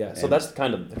 Yeah. So that's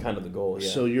kind of the goal, yeah.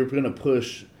 So you're going to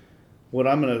push... What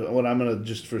I'm gonna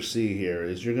just foresee here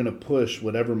is you're gonna push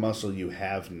whatever muscle you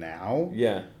have now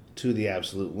to the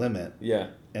absolute limit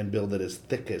and build it as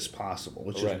thick as possible,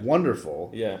 which is wonderful.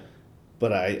 Yeah.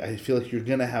 but I feel like you're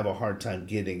gonna have a hard time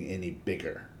getting any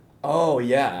bigger. Oh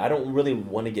yeah, I don't really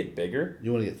want to get bigger.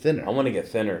 You want to get thinner. I want to get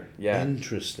thinner. Yeah.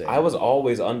 Interesting. I was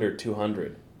always under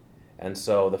 200, and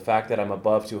so the fact that I'm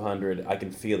above 200, I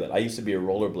can feel it. I used to be a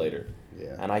rollerblader.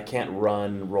 Yeah. And I can't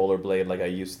run rollerblade like I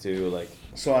used to. Like.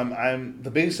 So I'm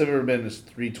the biggest I've ever been is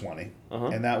 320, Uh-huh.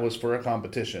 and that was for a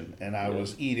competition, and I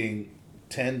was eating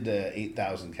 10 to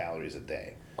 8,000 calories a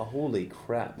day. Oh, holy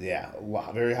crap. Yeah, a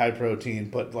lot, very high protein,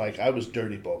 but like I was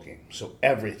dirty bulking, so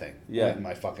everything went in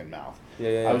my fucking mouth.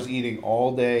 Yeah. I was eating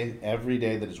all day, every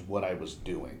day. That is what I was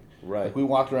doing. Right. Like we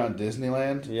walked around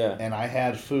Disneyland, Yeah. and I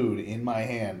had food in my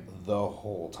hand the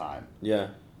whole time. Yeah.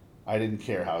 I didn't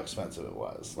care how expensive it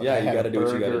was. Like Yeah, I you had got to a do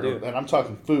what you got to burger, do. And I'm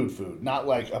talking food, not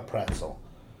like a pretzel.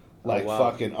 Like wow.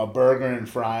 fucking a burger and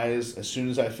fries. As soon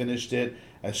as I finished it,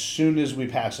 as soon as we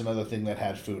passed another thing that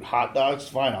had food, hot dogs,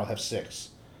 fine, I'll have 6.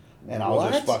 And I'll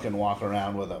just fucking walk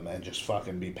around with them and just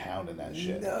fucking be pounding that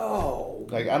shit. No.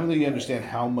 Like, I don't think you understand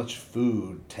how much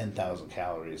food 10,000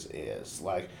 calories is.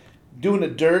 Like, doing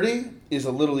it dirty is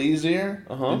a little easier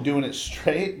than doing it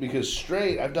straight, because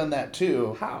straight, I've done that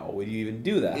too. How would you even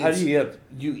do that? How do you get...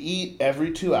 You eat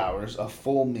every 2 hours a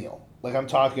full meal. Like, I'm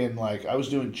talking, like, I was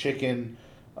doing chicken,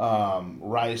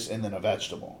 rice, and then a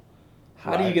vegetable.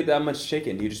 How do you get that much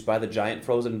chicken? Do you just buy the giant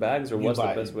frozen bags, or what's the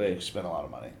best way? You spend a lot of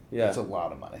money. Yeah. It's a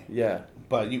lot of money. Yeah.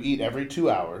 But you eat every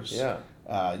 2 hours.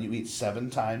 Yeah. You eat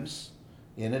 7 times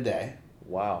in a day.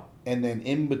 Wow. And then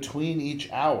in between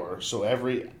each hour,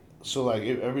 every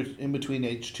in between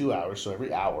each 2 hours, so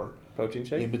every hour. Protein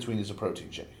shake? In between is a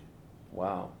protein shake.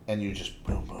 Wow. And you just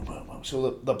boom, boom, boom, boom.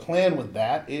 So the plan with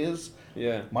that is,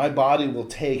 my body will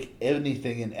take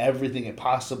anything and everything it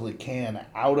possibly can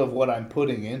out of what I'm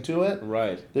putting into it.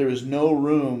 Right. There is no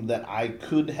room that I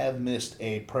could have missed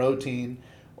a protein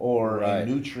or a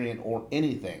nutrient or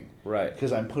anything. Right.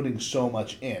 Because I'm putting so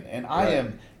much in. And I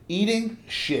am eating,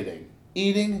 shitting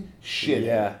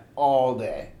all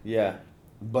day. Yeah.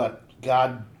 But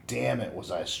god damn it,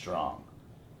 was I strong.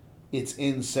 It's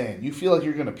insane. You feel like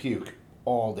you're going to puke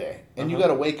all day. And you got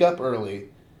to wake up early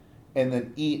and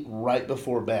then eat right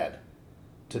before bed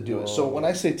to do it. So when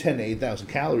I say 10 to 8,000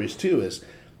 calories too, is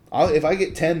if I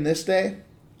get 10 this day,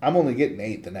 I'm only getting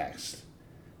 8 the next.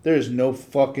 There is no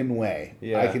fucking way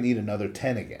I can eat another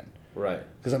 10 again. Right.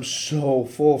 Because I'm so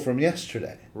full from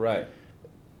yesterday. Right.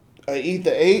 I eat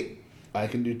the 8, I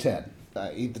can do 10.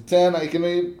 I eat the 10, I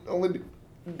can only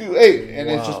do 8. And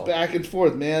it's just back and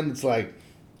forth, man. It's like...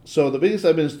 So the biggest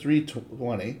I've been is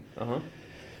 320.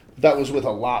 That was with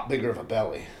a lot bigger of a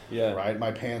belly. Yeah. Right?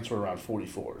 My pants were around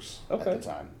 44s at the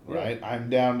time. Right?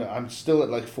 Yeah. I'm still at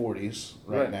like 40s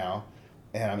right now.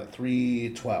 And I'm at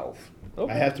 312.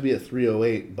 Okay. I have to be at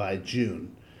 308 by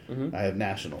June. I have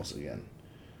nationals again.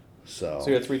 So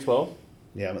you're at 312?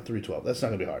 Yeah, I'm at 312. That's not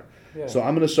going to be hard. Yeah. So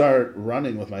I'm going to start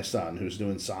running with my son, who's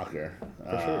doing soccer.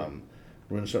 For sure.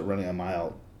 We're going to start running a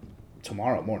mile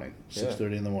tomorrow morning,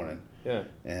 6:30 in the morning. Yeah.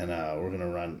 And we're going to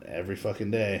run every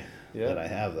fucking day that I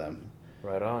have them.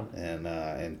 Right on.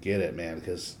 And get it, man,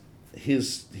 because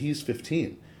he's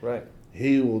 15. Right.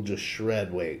 He will just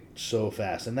shred weight so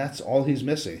fast. And that's all he's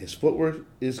missing. His footwork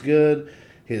is good.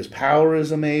 His power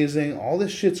is amazing. All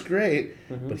this shit's great.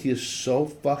 But he is so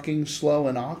fucking slow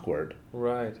and awkward.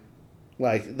 Right.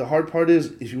 Like, the hard part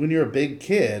is, when you're a big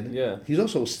kid, he's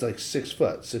also like 6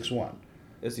 foot, 6'1".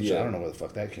 Is Which he? I don't know where the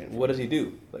fuck that came from. What does he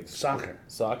do? Like soccer.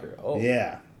 Soccer. Oh.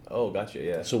 Yeah. Oh, gotcha.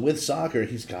 Yeah. So with soccer,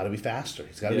 he's got to be faster.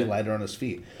 He's got to be lighter on his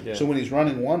feet. Yeah. So when he's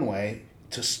running one way,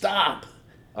 to stop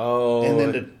Oh. and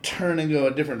then to turn and go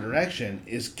a different direction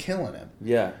is killing him.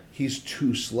 Yeah. He's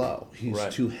too slow. He's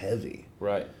too heavy.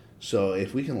 Right. So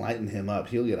if we can lighten him up,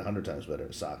 he'll get 100 times better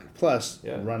at soccer. Plus,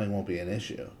 running won't be an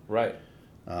issue. Right.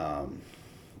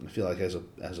 I feel like as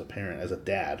a parent, as a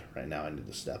dad, right now, I need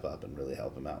to step up and really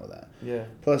help him out with that. Yeah.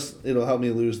 Plus, it'll help me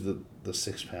lose the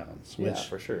 6 pounds. Which,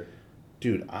 for sure.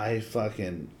 Dude, I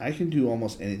can do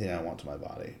almost anything I want to my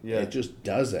body. Yeah. It just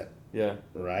does it. Yeah.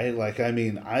 Right? Like, I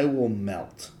mean, I will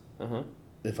melt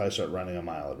if I start running a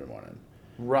mile every morning.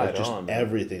 Right like, just on.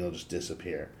 everything will just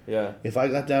disappear. Yeah. If I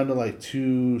got down to like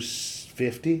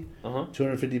 250,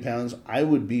 250 pounds, I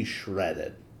would be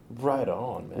shredded. Right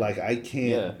on, man. Like, I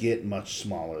can't get much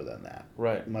smaller than that.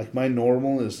 Right. Like, my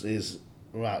normal is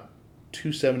about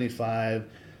 275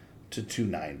 to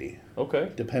 290.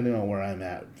 Okay. Depending on where I'm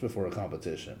at before a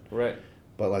competition. Right.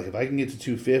 But, like, if I can get to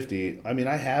 250, I mean,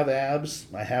 I have abs.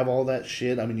 I have all that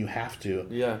shit. I mean, you have to.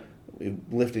 Yeah.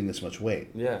 Lifting this much weight.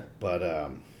 Yeah. But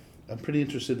I'm pretty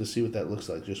interested to see what that looks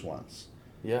like just once.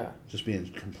 Yeah. Just being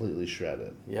completely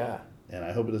shredded. Yeah. And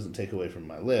I hope it doesn't take away from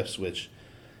my lifts, which...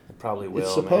 It probably will,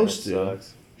 it's supposed man. It to.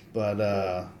 sucks. But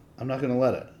I'm not going to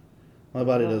let it. My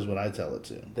body does what I tell it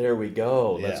to. There we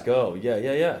go. Yeah. Let's go. Yeah.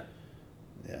 Yeah.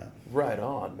 Right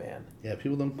on, man. Yeah,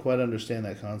 people don't quite understand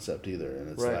that concept either. And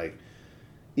it's like,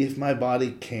 if my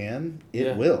body can,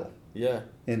 it will. Yeah.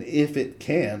 And if it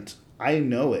can't, I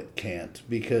know it can't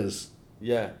because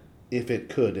if it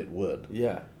could, it would.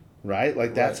 Yeah. Right?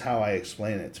 Like, that's how I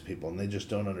explain it to people, and they just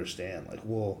don't understand. Like,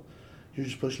 well, you're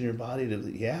just pushing your body to...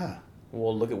 Yeah.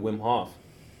 Well, look at Wim Hof.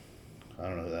 I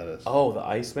don't know who that is. Oh, the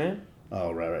Iceman?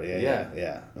 Oh, right.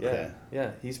 Yeah. Okay.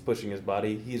 Yeah, he's pushing his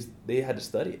body. They had to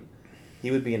study him.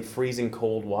 He would be in freezing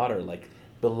cold water, like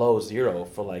below zero,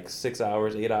 for like 6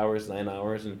 hours, 8 hours, 9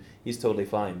 hours, and he's totally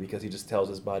fine because he just tells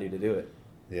his body to do it.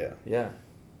 Yeah. Yeah.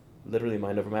 Literally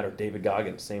mind over matter. David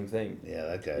Goggins, same thing. Yeah,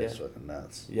 that guy is fucking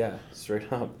nuts. Yeah,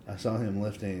 straight up. I saw him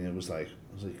lifting. It was like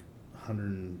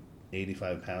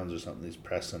 185 pounds or something. He's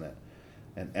pressing it,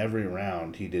 and every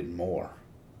round he did more.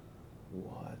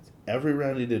 What? Every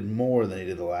round he did more than he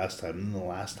did the last time. And then the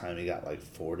last time he got like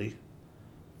 40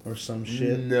 or some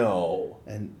shit. No.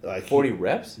 And like 40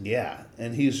 reps? Yeah,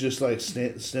 and he's just like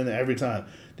standing every time.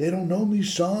 They don't know me,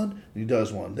 son. And he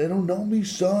does one. They don't know me,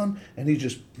 son. And he's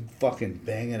just fucking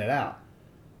banging it out.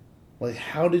 Like,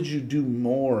 how did you do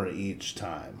more each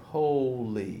time?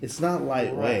 Holy. It's not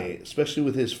lightweight, crap. Especially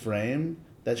with his frame.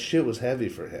 That shit was heavy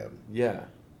for him. Yeah.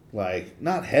 Like,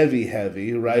 not heavy,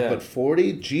 right? Yeah. But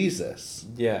 40? Jesus.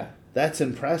 Yeah. That's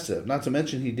impressive. Not to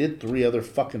mention he did 3 other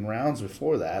fucking rounds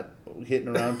before that, hitting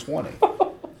around 20.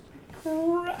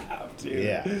 Crap, dude.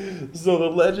 Yeah. So the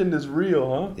legend is real,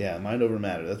 huh? Yeah, mind over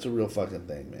matter. That's a real fucking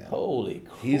thing, man. Holy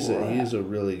crap. He's a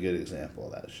really good example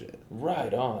of that shit.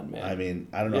 Right on, man. I mean,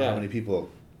 I don't know how many people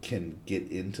can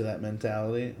get into that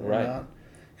mentality or not.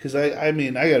 Because, I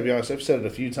mean, I got to be honest, I've said it a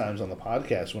few times on the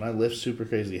podcast. When I lift super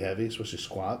crazy heavy, especially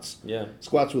squats,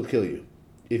 squats will kill you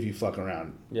if you fuck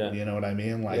around. Yeah. You know what I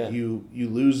mean? Like, you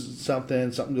lose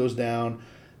something goes down,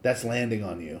 that's landing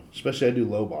on you. Especially I do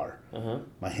low bar.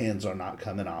 My hands are not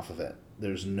coming off of it.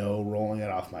 There's no rolling it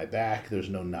off my back. There's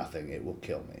no nothing. It will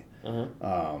kill me.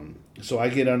 So I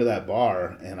get under that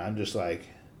bar, and I'm just, like,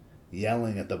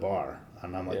 yelling at the bar.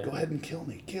 And I'm like, go ahead and kill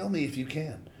me. Kill me if you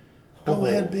can. Go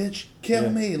ahead, bitch. Kill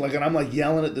me. Like, and I'm like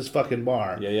yelling at this fucking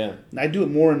bar. And I do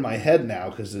it more in my head now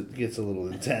because it gets a little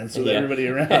intense with everybody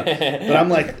around. But I'm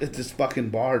like at this fucking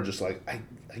bar, just like, I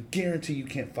guarantee you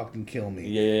can't fucking kill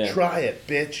me. Try it,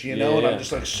 bitch. You know? And I'm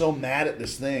just like so mad at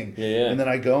this thing. And then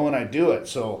I go and I do it.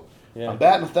 So I'm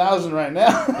batting 1,000 right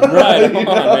now. Right. You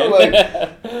know? Like,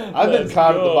 I've been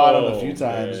caught at the bottom a few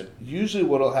times. Man. Usually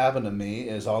what'll happen to me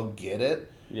is I'll get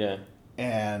it.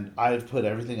 And I've put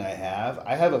everything I have.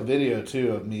 I have a video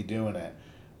too of me doing it,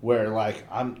 where like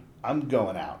I'm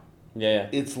going out.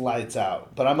 It's lights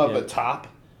out, but I'm up at top,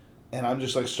 and I'm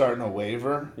just like starting to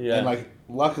waver. And like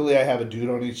luckily I have a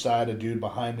dude on each side, a dude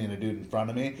behind me, and a dude in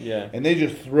front of me. And they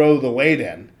just throw the weight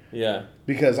in.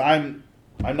 Because I'm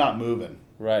not moving.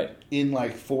 Right. In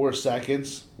like 4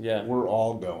 seconds. We're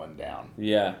all going down.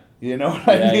 You know what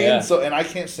I mean? So, and I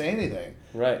can't say anything.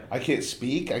 Right. I can't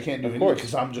speak. I can't do anything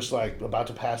because I'm just like about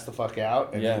to pass the fuck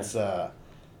out, and it's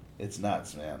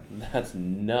nuts, man. That's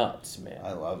nuts, man.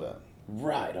 I love it.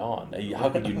 Right on. How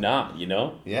could you not? You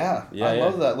know? I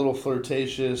love that little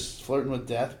flirtatious, flirting with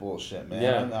death bullshit,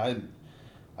 man.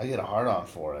 I get a hard on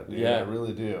for it, dude. I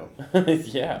really do.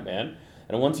 Man.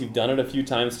 And once you've done it a few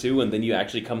times too, and then you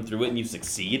actually come through it and you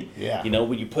succeed. You know,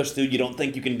 when you push through, you don't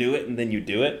think you can do it, and then you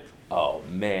do it. Oh,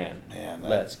 man.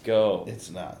 Let's go. It's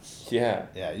nuts. Yeah.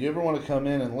 You ever want to come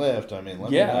in and lift? I mean,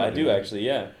 let me know. I do actually,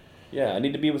 Yeah, I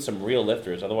need to be with some real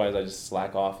lifters. Otherwise, I just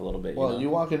slack off a little bit. Well, you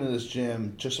walk into this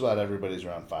gym, just about everybody's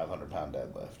around 500-pound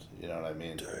deadlift. You know what I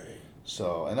mean? Dang.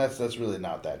 So, and that's really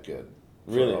not that good.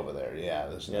 Really? Over there. Yeah.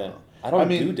 No. I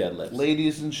mean, do deadlifts.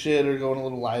 Ladies and shit are going a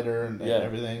little lighter and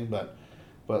everything, but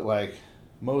like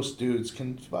most dudes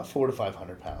can about 400 to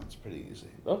 500 pounds pretty easy.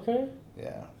 Okay.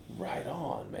 Yeah. Right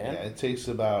on, man. Yeah, it takes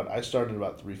I started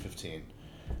about 315,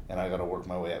 and I got to work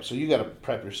my way up. So you got to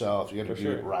prep yourself. You got to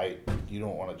do it right. You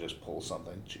don't want to just pull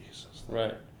something. Jesus.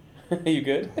 Right. You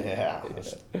good? Yeah.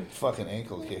 Fucking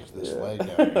ankle kicked this leg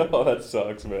down here. Oh, that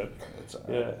sucks, man. It's all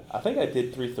right. I think I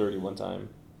did 330 one time,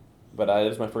 but it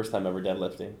was my first time ever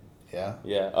deadlifting. Yeah?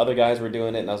 Yeah. Other guys were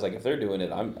doing it, and I was like, if they're doing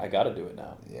it, I got to do it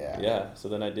now. Yeah. Yeah. So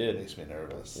then I did. It makes me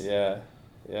nervous. Yeah.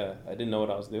 I didn't know what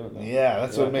I was doing, though. Yeah,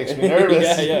 that's what makes me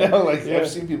nervous. You know, like, I've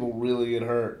seen people really get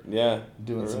hurt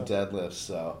doing some deadlifts,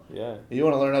 so. Yeah. You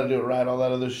want to learn how to do it right, all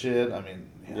that other shit? I mean,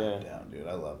 I'm down, dude.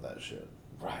 I love that shit.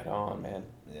 Right on, man.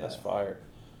 Yeah. That's fire.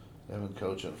 I've been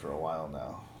coaching for a while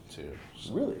now, too.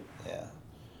 So, really? Yeah.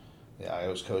 Yeah, I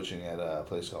was coaching at a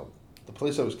place called... The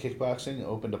place I was kickbboxing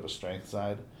opened up a strength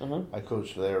side. I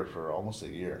coached there for almost a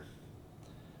year.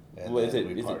 Is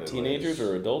it teenagers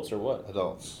or adults or what?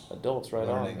 Adults. Adults, right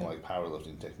on. Learning like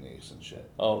powerlifting techniques and shit.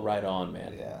 Oh, right on,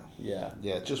 man. Yeah. Yeah.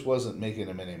 Yeah, it just wasn't making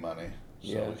him any money, so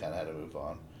Yeah. we kind of had to move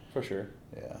on. For sure.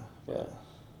 Yeah. Yeah.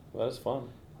 Well, that's fun.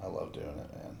 I love doing it,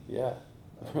 man. Yeah.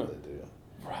 I really do.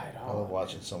 Right on. I love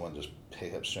watching someone just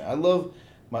pick up strength. I love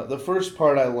the first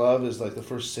part I love is like the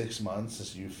first 6 months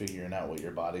is you figuring out what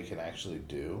your body can actually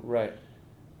do. Right.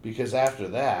 Because after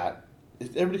that,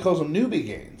 everybody calls them newbie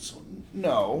gains.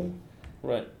 No.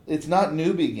 Right. It's not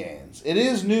newbie gains. It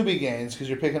is newbie gains because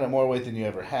you're picking up more weight than you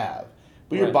ever have.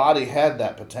 But your Right. body had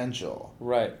that potential.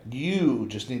 Right. You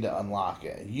just need to unlock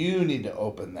it. You need to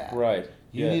open that. Right.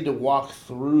 You need to walk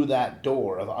through that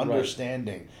door of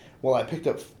understanding. Right. Well, I picked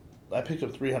up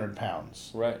 300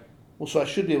 pounds. Right. Well, so I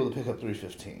should be able to pick up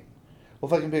 315.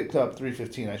 Well, if I can pick up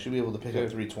 315, I should be able to pick up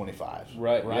 325.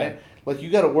 Right. Right? Yeah. Like, you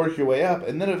got to work your way up.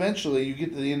 And then eventually you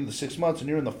get to the end of the 6 months and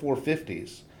you're in the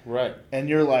 450s. Right. And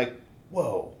you're like,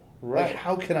 whoa. Right. Like,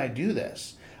 how can I do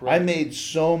this? Right. I made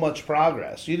so much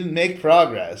progress. You didn't make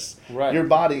progress. Right. Your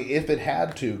body, if it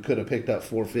had to, could have picked up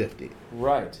 450.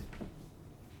 Right.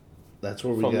 That's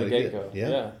where we From got the to get-go. get. Yeah.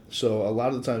 Yeah. So a lot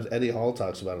of the times, Eddie Hall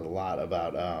talks about it a lot,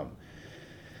 about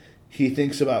he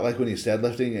thinks about, like, when he's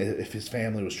deadlifting, if his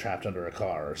family was trapped under a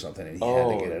car or something and he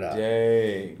had to get it up.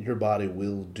 Dang. Your body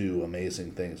will do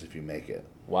amazing things if you make it.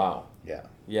 Wow. Yeah.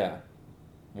 Yeah.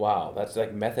 Wow. That's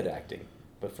like method acting,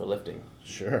 but for lifting.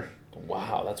 Sure.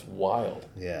 Wow. That's wild.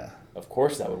 Yeah. Of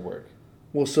course that would work.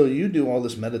 Well, so you do all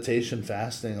this meditation,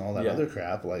 fasting, all that Yeah. other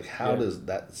crap. Like, how does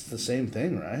that's the same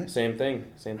thing, right? Same thing.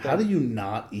 How do you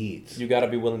not eat? You got to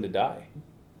be willing to die.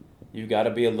 You got to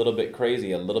be a little bit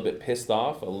crazy, a little bit pissed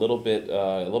off, a little bit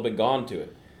gone to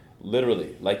it.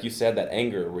 Literally, like you said, that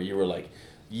anger where you were like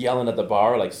yelling at the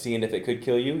bar, like seeing if it could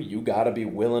kill you. You got to be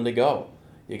willing to go.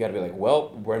 You got to be like,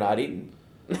 well, we're not eating,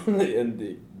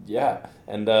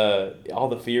 and all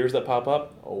the fears that pop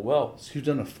up. Oh well. So you've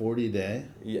done a 40-day?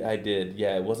 Yeah, I did.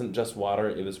 Yeah, it wasn't just water.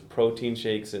 It was protein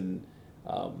shakes and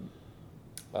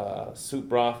soup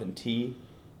broth and tea,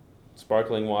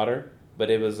 sparkling water. But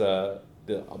it was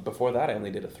before that I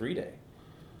only did a 3-day,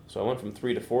 so I went from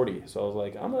 3 to 40. So I was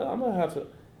like, I'm gonna have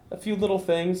a few little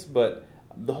things, but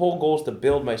the whole goal is to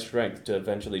build my strength to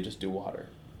eventually just do water.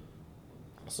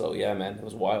 So yeah, man, it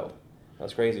was wild.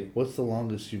 That's crazy. What's the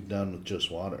longest you've done with just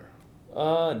water?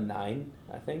 9,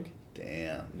 I think.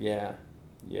 Damn. Yeah.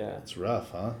 It's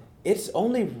rough, huh? It's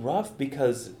only rough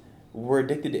because we're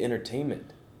addicted to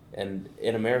entertainment, and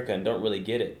in America, and don't really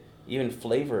get it. Even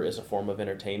flavor is a form of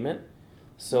entertainment.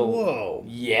 So whoa.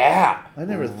 Yeah. I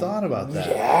never thought about that.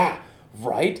 Yeah.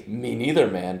 Right? Me neither,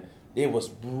 man. It was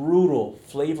brutal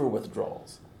flavor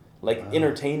withdrawals, like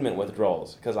entertainment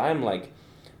withdrawals. Because I'm like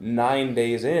 9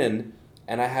 days in,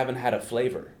 and I haven't had a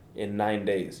flavor in 9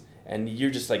 days. And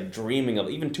you're just like dreaming of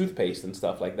even toothpaste and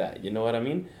stuff like that. You know what I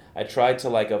mean? I tried to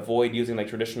like avoid using like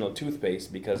traditional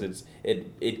toothpaste because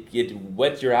it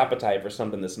whets your appetite for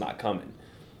something that's not coming.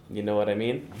 You know what I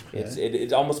mean? Okay.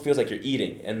 It almost feels like you're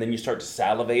eating, and then you start to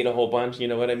salivate a whole bunch. You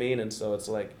know what I mean? And so it's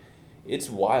like, it's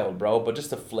wild, bro. But just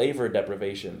the flavor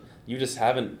deprivation, you just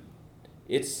haven't.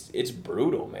 It's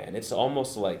brutal, man. It's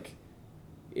almost like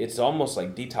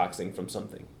detoxing from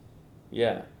something.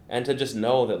 Yeah. And to just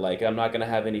know that, like, I'm not going to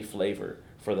have any flavor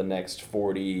for the next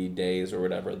 40 days or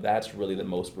whatever, that's really the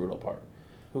most brutal part.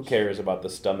 Who cares about the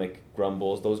stomach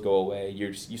grumbles? Those go away.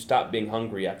 You stop being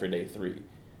hungry after day 3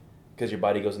 because your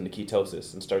body goes into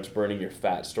ketosis and starts burning your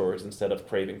fat stores instead of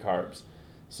craving carbs.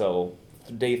 So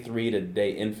day 3 to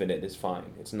day infinite is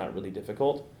fine. It's not really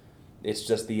difficult. It's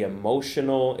just the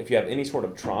emotional, if you have any sort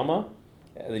of trauma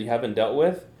that you haven't dealt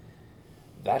with,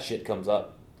 that shit comes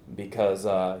up. Because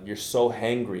you're so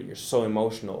hangry, you're so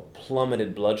emotional,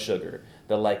 plummeted blood sugar,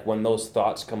 that like when those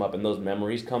thoughts come up and those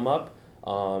memories come up,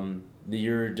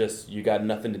 you got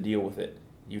nothing to deal with it.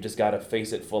 You just got to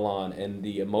face it full on, and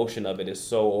the emotion of it is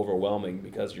so overwhelming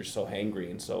because you're so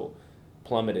hangry and so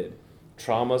plummeted.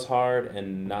 Trauma's hard,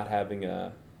 and not having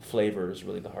a flavor is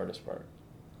really the hardest part.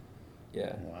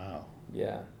 Yeah. Wow.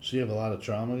 Yeah. So you have a lot of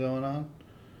trauma going on?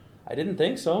 I didn't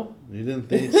think so. You didn't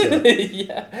think so?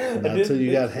 Yeah. Not until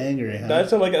you got hangry, huh? Not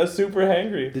until like I was super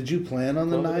hangry. Did you plan on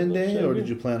the 9-day, or did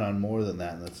you plan on more than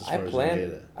that? And that's as far as you made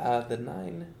it. The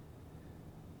 9.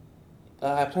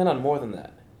 I planned on more than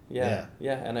that. Yeah,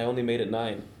 and I only made it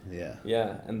 9. Yeah.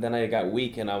 Yeah, and then I got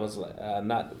weak, and I was like,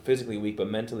 not physically weak, but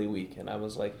mentally weak, and I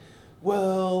was like,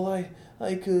 well,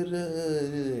 I could,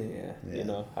 you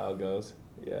know how it goes.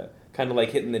 Yeah, kind of like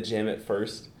hitting the gym at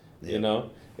first, you know?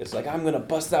 It's like, I'm going to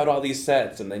bust out all these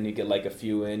sets, and then you get like a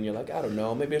few in, you're like, I don't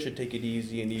know, maybe I should take it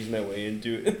easy and ease my way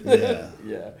into it. Yeah.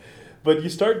 Yeah. But you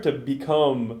start to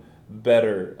become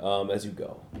better as you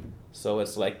go. So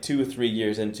it's like 2 or 3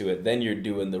 years into it, then you're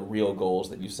doing the real goals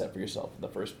that you set for yourself in the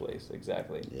first place.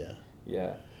 Exactly. Yeah.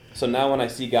 Yeah. So now when I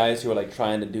see guys who are like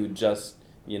trying to do just,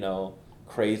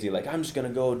 crazy, like I'm just going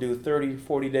to go do 30,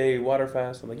 40-day water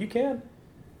fast. I'm like, you can.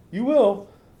 You will.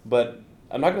 But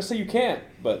I'm not going to say you can't,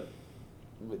 but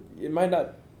it might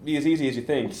not be as easy as you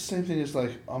think. It's the same thing as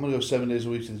like, I'm going to go 7 days a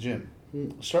week to the gym.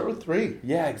 Start with 3.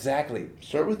 Yeah, exactly.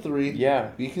 Start with 3. Yeah.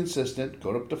 Be consistent.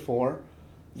 Go up to 4.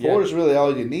 4 is really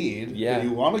all you need. Yeah. If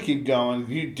you want to keep going,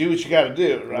 you do what you got to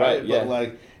do, right? Yeah. But like,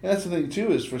 and that's the thing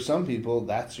too, is for some people,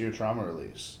 that's your trauma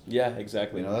release. Yeah,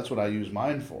 exactly. That's what I use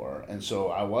mine for. And so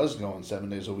I was going 7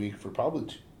 days a week for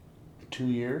probably 2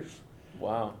 years.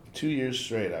 Wow. 2 years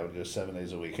straight, I would go 7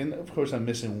 days a week. And of course, I'm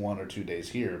missing 1 or 2 days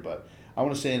here, but I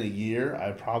want to say in a year,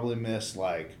 I probably missed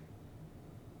like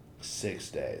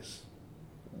 6 days.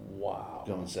 Wow.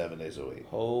 Going 7 days a week.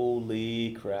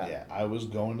 Holy crap. Yeah, I was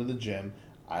going to the gym.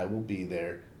 I will be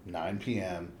there 9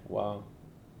 p.m. Wow.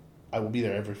 I will be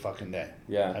there every fucking day.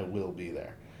 Yeah. I will be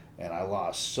there. And I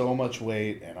lost so much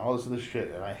weight and all this other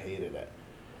shit, and I hated it.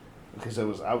 Because I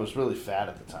was really fat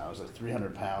at the time. I was like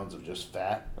 300 pounds of just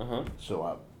fat. Uh-huh. So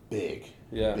I'm big.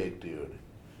 Yeah. Big dude.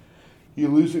 You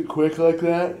lose it quick like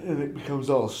that, and it becomes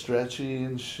all stretchy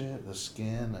and shit, the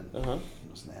skin, and it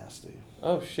was nasty.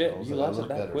 Oh, shit. You lost it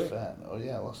that quick? Fat. Oh,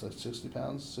 yeah. I lost like 60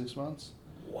 pounds, 6 months.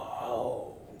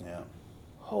 Wow. Yeah.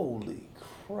 Holy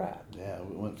crap. Yeah,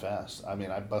 it went fast. I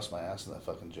mean, I bust my ass in that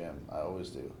fucking gym. I always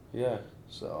do. Yeah.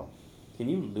 So. Can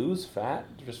you lose fat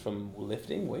just from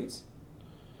lifting weights?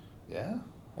 Yeah.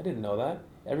 I didn't know that.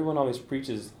 Everyone always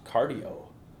preaches cardio,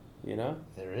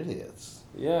 They're idiots.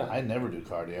 Yeah. I never do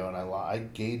cardio, and I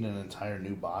gained an entire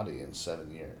new body in 7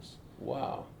 years.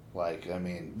 Wow. Like, I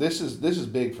mean, this is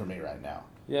big for me right now.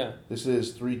 Yeah. This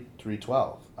is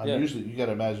 312. I'm Yeah. usually, you got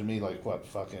to imagine me like, what,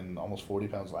 fucking almost 40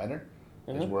 pounds lighter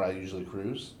is where I usually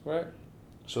cruise. Right.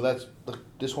 So that's, like,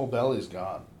 this whole belly's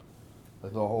gone.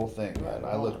 Like, the whole thing, Right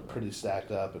man. I look pretty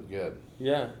stacked up and good.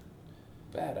 Yeah.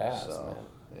 Badass, So,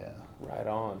 man. yeah. Right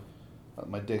on.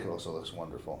 My dick also looks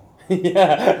wonderful.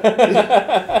 Yeah.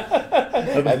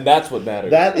 And that's what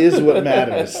matters. That is what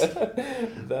matters.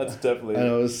 That's definitely. And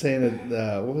I was saying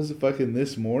it, what was it fucking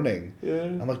this morning? Yeah.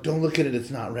 I'm like, don't look at it, it's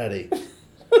not ready.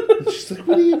 And she's like,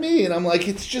 what do you mean? I'm like,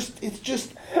 it's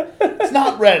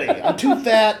not ready. I'm too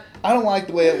fat. I don't like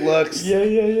the way it looks.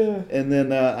 Yeah. And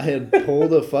then I had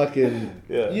pulled a fucking,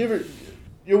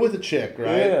 you're with a chick,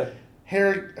 right? Yeah.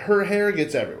 Her hair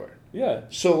gets everywhere. Yeah.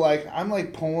 So like, I'm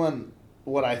like pulling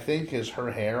what I think is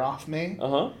her hair off me.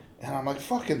 Uh-huh. And I'm like,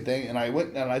 fucking thing. And I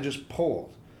went and I just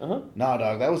pulled. Uh-huh. Nah,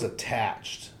 dog, that was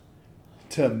attached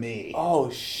to me. Oh,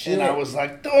 shit. And I was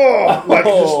like, shit. And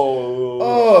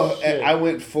I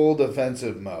went full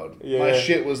defensive mode. Yeah. My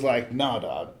shit was like, nah,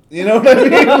 dog. You know what I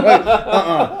mean?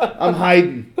 Like, I'm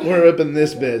hiding. We're up in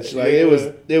this bitch. Like,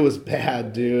 it was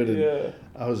bad, dude. And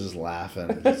I was just laughing.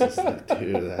 It's just like,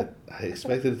 dude, I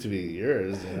expected it to be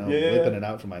yours, whipping it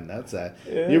out from my nutsack.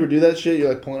 Yeah. You ever do that shit? You're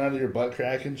like pulling out of your butt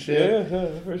crack and shit?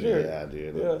 Yeah, for sure. Yeah,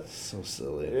 dude. Yeah. It's so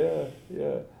silly.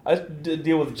 Yeah. I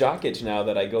deal with jock itch now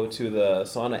that I go to the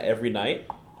sauna every night.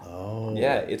 Oh.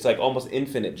 Yeah, it's like almost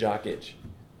infinite jock itch.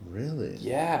 Really?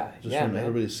 Yeah. Just from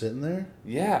everybody sitting there?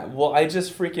 Yeah. Well, I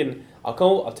just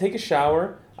I'll take a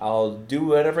shower. I'll do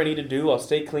whatever I need to do. I'll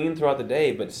stay clean throughout the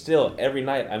day, but still, every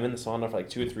night I'm in the sauna for like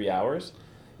 2 or 3 hours.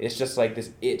 It's just like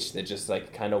this itch that just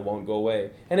like kind of won't go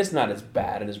away. And it's not as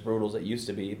bad and as brutal as it used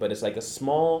to be, but it's like a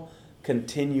small,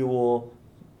 continual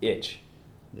itch.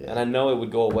 Yeah. And I know it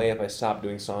would go away if I stopped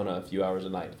doing sauna a few hours a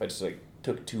night, if I just like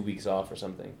took 2 weeks off or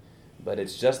something. But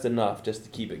it's just enough just to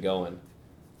keep it going.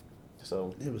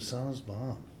 So. Yeah, but sauna's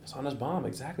bomb. Sauna's bomb,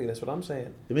 exactly. That's what I'm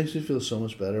saying. It makes me feel so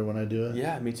much better when I do it.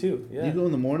 Yeah, me too. Yeah. You go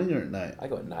in the morning or at night? I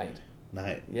go at night.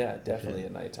 Night. Yeah, definitely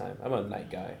at nighttime. I'm a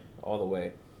night guy all the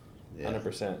way. Yeah.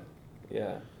 100%.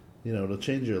 Yeah. It'll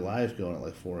change your life going at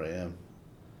like 4 a.m.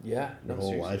 Yeah. Your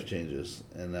whole life changes.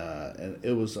 And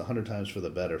it was 100 times for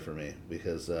the better for me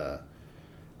because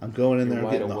I'm going in there,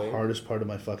 I'm getting the hardest part of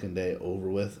my fucking day over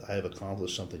with. I have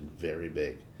accomplished something very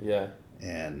big. Yeah.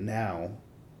 And now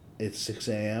it's 6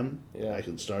 a.m. Yeah. I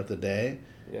can start the day.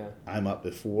 Yeah. I'm up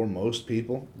before most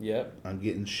people. Yep. I'm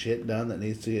getting shit done that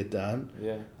needs to get done.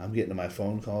 Yeah. I'm getting to my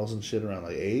phone calls and shit around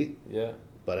like 8. Yeah.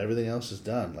 But everything else is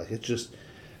done. Like, it's just...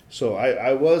 So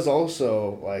I was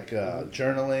also, like,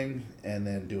 journaling and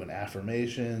then doing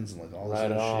affirmations and, like, all this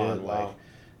other shit. Wow. Like,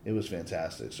 it was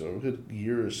fantastic. So a good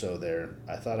year or so there,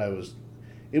 I thought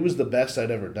it was the best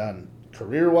I'd ever done.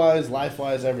 Career-wise,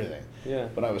 life-wise, everything. Yeah.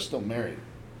 But I was still married.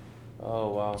 Oh,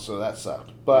 wow. So that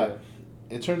sucked. But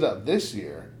it turns out this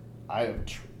year, I am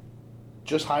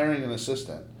just hiring an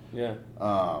assistant. Yeah.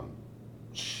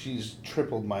 She's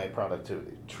tripled my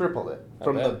productivity. Tripled it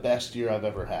from the best year I've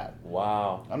ever had.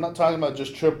 Wow. I'm not talking about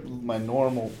just triple my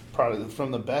normal product.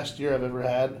 From the best year I've ever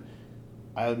had,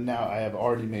 I have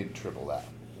already made triple that.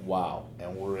 Wow.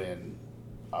 And we're in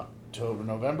October,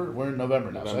 November? We're in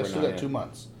November now, so I still got 2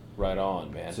 months. Right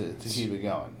on, man. To keep it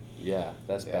going. Yeah,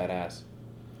 that's badass.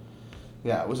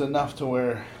 Yeah, it was enough to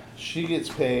where she gets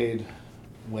paid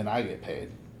when I get paid.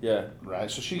 Yeah.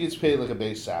 Right? So she gets paid like a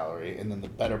base salary, and then the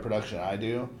better production I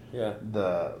do,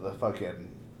 the fucking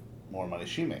more money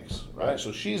she makes. Right?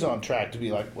 So she's on track to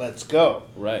be like, let's go.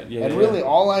 Right. Yeah. And really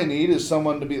all I need is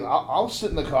someone to be, I'll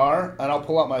sit in the car and I'll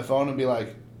pull out my phone and be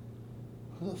like,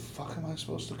 who the fuck am I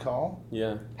supposed to call?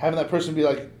 Yeah. Having that person be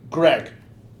like, Greg.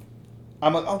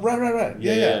 I'm like, oh, right.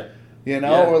 Yeah. You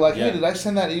know? Yeah. Or like, hey, did I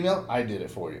send that email? I did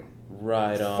it for you.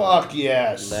 Right on. Fuck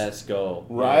yes. Let's go.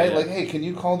 Right? Yeah. Like, hey, can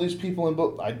you call these people in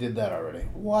book? I did that already.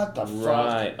 What the fuck?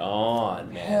 Right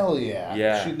on, man. Hell yeah.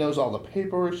 Yeah. She knows all the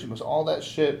paperwork. She knows all that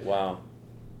shit. Wow.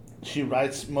 She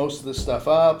writes most of the stuff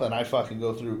up, and I fucking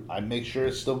go through. I make sure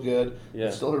it's still good. Yeah.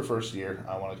 It's still her first year.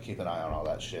 I want to keep an eye on all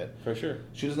that shit. For sure.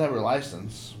 She doesn't have her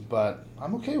license, but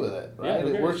I'm okay with it. Right?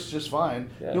 Yeah, it works just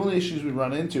fine. Yeah. The only issues we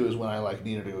run into is when I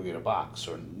need her to go get a box,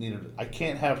 or I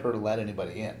can't have her let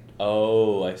anybody in.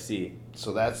 Oh, I see.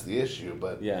 So that's the issue,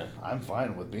 but yeah, I'm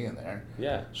fine with being there.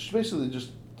 Yeah. She basically just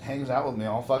hangs out with me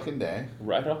all fucking day.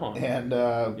 Right on.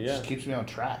 And just keeps me on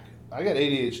track. I got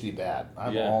ADHD bad.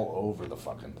 I'm all over the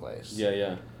fucking place.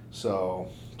 Yeah. So,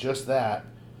 just that,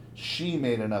 she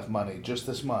made enough money just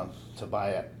this month to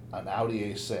buy an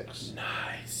Audi A6.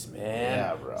 Nice, man.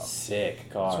 Yeah, bro. Sick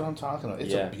car. That's what I'm talking about.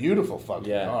 It's a beautiful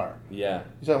fucking car. Yeah.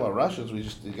 You talking about Russians?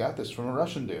 We got this from a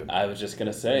Russian dude. I was just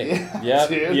gonna say. Yeah,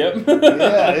 dude. Yep.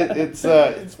 Yeah, it's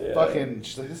fucking.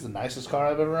 She's like, this is the nicest car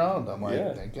I've ever owned. I'm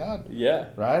like, thank God. Yeah.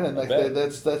 Right, and like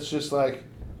that's just like.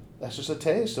 That's just a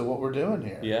taste of what we're doing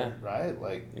here. Yeah. Right?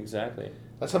 Like exactly.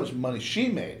 That's how much money she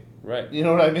made. Right. You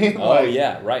know what I mean? Oh, like,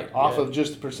 yeah, right. Off of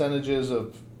just percentages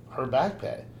of her back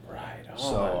pay. Right. Oh,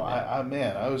 so,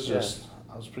 I was just,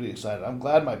 I was pretty excited. I'm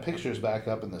glad my picture's back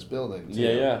up in this building, too.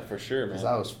 Yeah, for sure, man. Because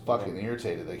I was fucking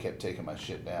irritated they kept taking my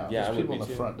shit down. Yeah, people in the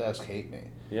front desk hate me.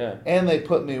 Yeah. And they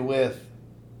put me with,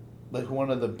 like,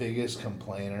 one of the biggest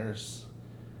complainers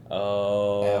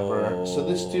ever. So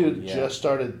this dude just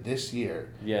started this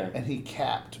year. Yeah. And he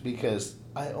capped because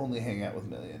I only hang out with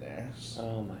millionaires.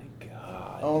 Oh my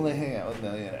God. Only hang out with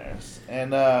millionaires.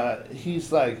 And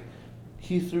he's like,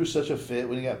 he threw such a fit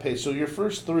when he got paid. So your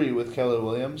first 3 with Keller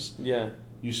Williams,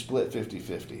 you split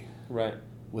 50-50. Right.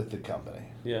 With the company.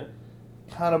 Yeah.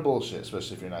 Kind of bullshit,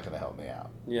 especially if you're not going to help me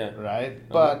out. Yeah. Right?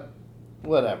 But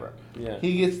whatever. Yeah.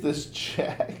 He gets this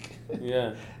check.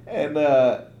 Yeah. And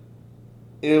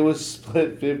it was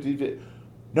split 50-50.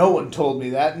 No one told me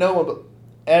that. No one. But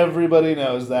everybody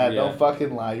knows that. Don't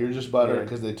fucking lie. You're just butthurt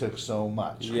because they took so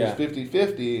much. Because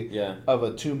 50-50 of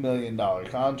a $2 million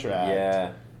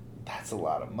contract. That's a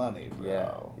lot of money,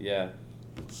 bro. Yeah.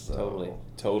 So,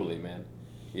 totally, man.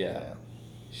 Yeah.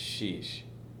 Sheesh.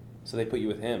 So they put you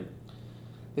with him.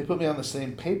 They put me on the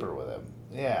same paper with him.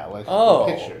 Yeah, like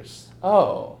pictures.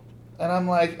 Oh. And I'm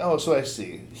like, so I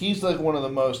see. He's like one of the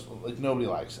most, like, nobody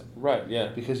likes him. Right, yeah.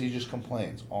 Because he just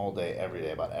complains all day, every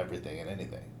day about everything and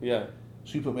anything. Yeah.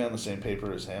 So you put me on the same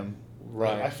paper as him.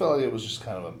 Right. Like, I felt like it was just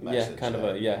kind of a message. Yeah, kind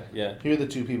of yeah. Here are the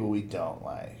 2 people we don't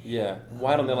like. Yeah.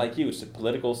 Why don't they like you? Is it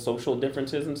political, social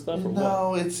differences and stuff? Or no,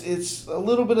 what? It's a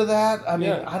little bit of that. I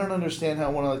mean, I don't understand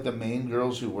how one of like the main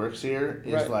girls who works here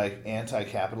is like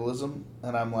anti-capitalism,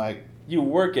 and I'm like, you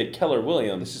work at Keller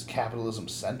Williams. This is capitalism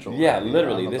central. Yeah,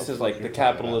 literally. This is like the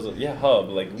capitalism hub.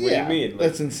 Like, what do you mean? Like,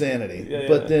 that's insanity. Yeah,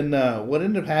 but then what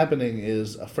ended up happening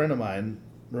is a friend of mine,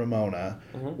 Ramona,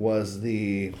 was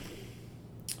the...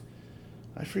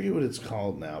 I forget what it's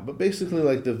called now, but basically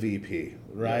like the VP,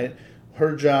 right? Yeah.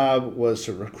 Her job was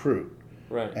to recruit.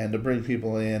 Right. And to bring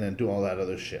people in and do all that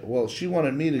other shit. Well, she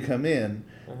wanted me to come in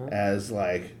as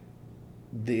like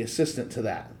the assistant to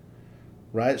that.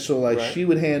 Right? So like she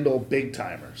would handle big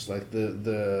timers, like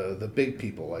the big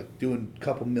people, like doing a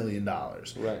couple $1 million.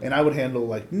 Right. And I would handle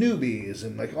like newbies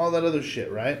and like all that other shit,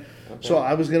 right? Okay. So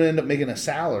I was gonna end up making a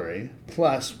salary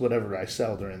plus whatever I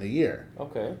sell during the year.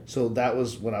 Okay. So that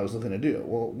was what I was looking to do.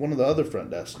 Well, one of the other front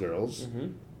desk girls,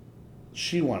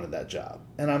 she wanted that job.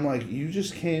 And I'm like, you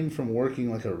just came from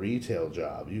working like a retail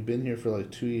job. You've been here for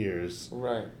like 2 years.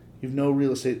 Right. You've no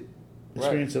real estate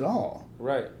experience at all.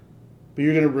 Right. But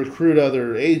you're going to recruit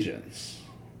other agents.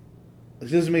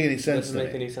 It doesn't make any sense to me.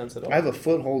 Doesn't make any sense at all. I have a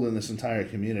foothold in this entire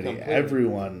community. Completely.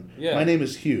 Everyone. Yeah. My name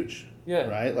is huge. Yeah.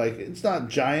 Right? Like, it's not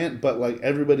giant, but, like,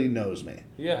 everybody knows me.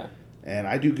 Yeah. And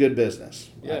I do good business.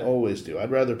 Yeah. I always do.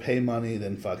 I'd rather pay money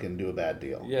than fucking do a bad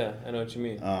deal. Yeah, I know what you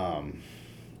mean.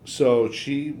 So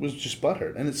she was just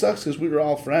butthurt. And it sucks because we were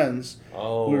all friends.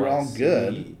 Oh, we were all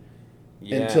good.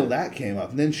 Yeah. Until that came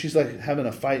up. And then she's like having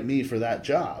to fight me for that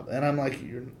job. And I'm like,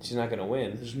 she's not going to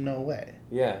win. There's no way.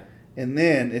 Yeah. And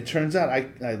then it turns out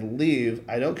I leave.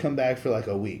 I don't come back for like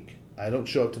a week. I don't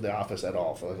show up to the office at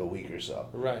all for like a week or so.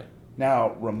 Right.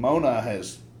 Now, Ramona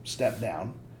has stepped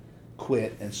down,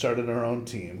 quit, and started her own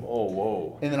team. Oh,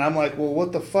 whoa. And then I'm like, well,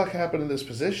 what the fuck happened to this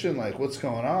position? Like, what's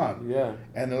going on? Yeah.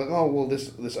 And they're like, oh, well,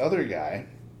 this other guy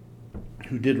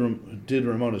who did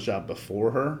Ramona's job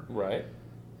before her. Right.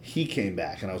 He came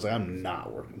back, and I was like, I'm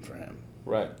not working for him.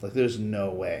 Right. Like, there's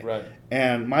no way. Right.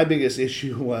 And my biggest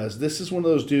issue was, this is one of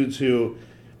those dudes who,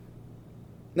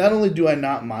 not only do I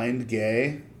not mind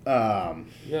gay,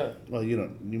 yeah. Well, you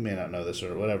may not know this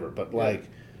or whatever, but like,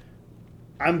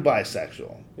 I'm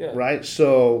bisexual. Yeah. Right?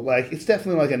 So, like, it's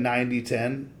definitely like a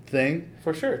 90-10 thing.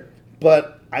 For sure.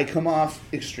 But I come off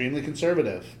extremely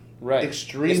conservative. Right.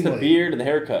 Extremely. It's the beard and the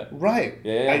haircut. Right.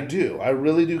 Yeah. I do. I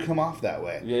really do come off that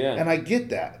way. Yeah. And I get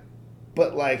that.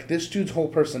 But, like, this dude's whole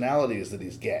personality is that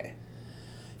he's gay.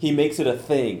 He makes it a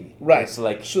thing. Right. It's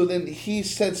like... So then he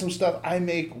said some stuff. I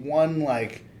make one,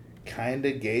 like, kind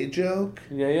of gay joke.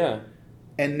 Yeah.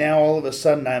 And now all of a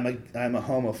sudden I'm a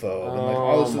homophobe. And, like,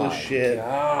 all this other shit.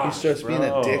 Gosh, he starts being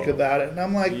a dick about it. And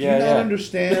I'm like, yeah, you don't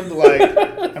understand? Like,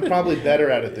 I'm probably better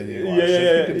at it than you are. So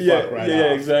you can fuck right off.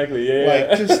 Yeah, exactly. Yeah,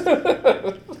 like, just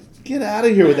get out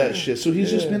of here with that shit. So he's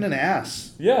just been an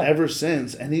ass ever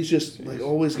since. And he's just, like,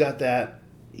 always got that.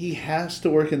 He has to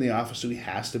work in the office, so he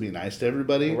has to be nice to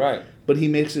everybody. Right. But he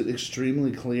makes it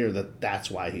extremely clear that that's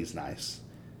why he's nice.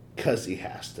 Because he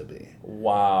has to be.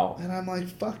 Wow. And I'm like,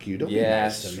 fuck you. Don't be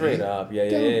nice to me. Straight up.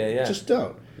 Yeah. Just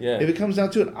don't. Yeah. If it comes down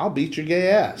to it, I'll beat your gay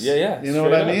ass. Yeah. You know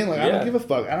what I mean? Like, I don't give a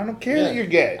fuck. I don't care that you're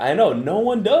gay. I know. No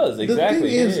one does. Exactly. The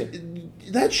thing is,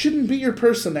 that shouldn't be your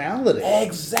personality.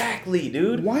 Exactly,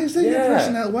 dude. Why is that your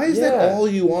personality? Why is that all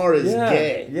you are is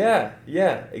gay?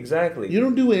 Yeah, exactly. You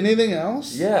don't do anything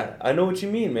else? Yeah, I know what you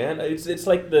mean, man. It's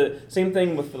like the same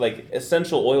thing with like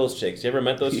essential oils chicks. You ever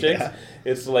met those chicks?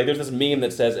 It's like there's this meme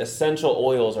that says essential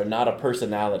oils are not a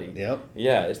personality. Yep.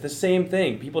 Yeah, it's the same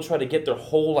thing. People try to get their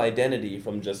whole identity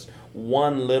from just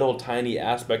one little tiny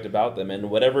aspect about them, and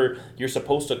whatever you're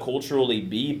supposed to culturally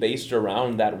be based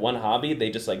around that one hobby, they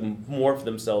just like morph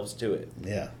themselves to it.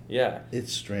 Yeah.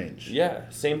 It's strange. Yeah,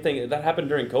 same thing. That happened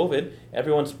during COVID.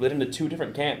 Everyone split into 2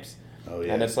 different camps. Oh,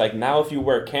 yeah. And it's like, now if you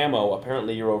wear camo,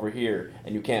 apparently you're over here,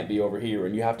 and you can't be over here,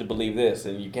 and you have to believe this,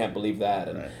 and you can't believe that.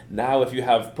 And now if you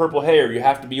have purple hair, you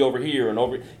have to be over here and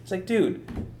over... It's like, dude,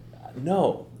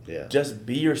 no. Yeah. Just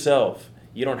be yourself.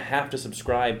 You don't have to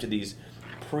subscribe to these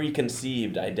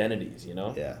preconceived identities, you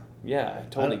know? Yeah, I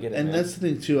totally get it, and man. that's the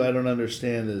thing, too, I don't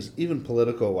understand is, even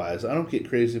political-wise, I don't get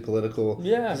crazy political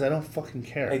because I don't fucking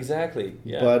care. Exactly,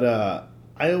 yeah. But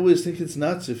I always think it's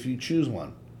nuts if you choose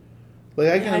one. Like,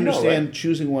 I can understand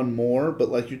choosing one more, but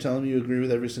like you're telling me you agree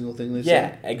with every single thing they say?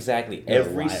 Yeah, exactly.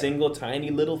 Every single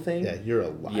tiny little thing? Yeah, you're a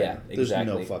liar. Yeah, exactly.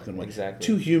 There's no fucking way. Exactly.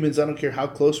 2 humans, I don't care how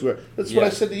close we are. That's what I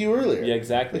said to you earlier. Yeah,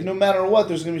 exactly. Like, no matter what,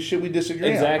 there's going to be shit we disagree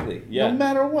on. Exactly, yeah. No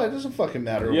matter what. It doesn't fucking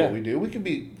matter what we do. We can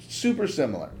be super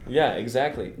similar. Yeah,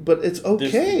 exactly. But it's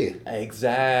okay.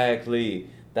 Exactly.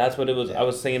 That's what it was. I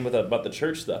was saying about the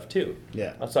church stuff, too.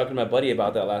 Yeah. I was talking to my buddy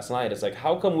about that last night. It's like,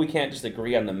 how come we can't just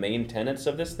agree on the main tenets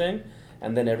of this thing?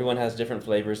 And then everyone has different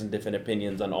flavors and different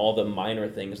opinions on all the minor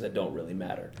things that don't really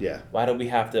matter. Yeah. Why do we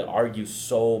have to argue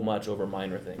so much over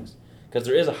minor things? Because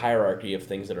there is a hierarchy of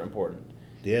things that are important.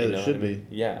 Yeah, there should be.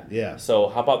 Yeah. Yeah. So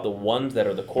how about the ones that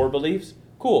are the core beliefs?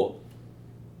 Cool.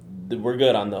 We're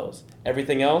good on those.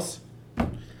 Everything else?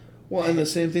 Well, and the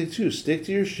same thing, too. Stick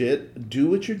to your shit.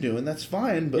 Do what you're doing. That's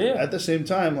fine. But at the same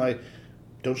time, like...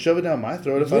 Don't shove it down my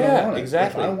throat if I don't want it.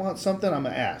 Exactly. If I want something, I'm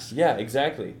going to ask. Yeah,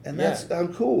 exactly. And that's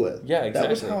I'm cool with. Yeah, exactly. That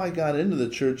was how I got into the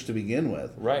church to begin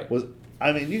with. Right.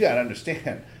 I mean, you got to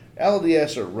understand,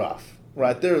 LDS are rough.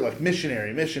 Right? They're like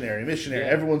missionary. Yeah.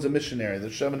 Everyone's a missionary. They're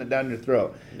shoving it down your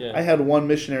throat. Yeah. I had one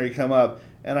missionary come up,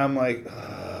 and I'm like,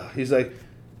 he's like,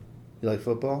 you like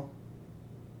football?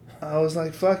 I was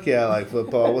like, fuck yeah, I like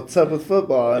football. What's up with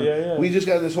football? And we just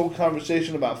got this whole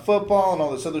conversation about football and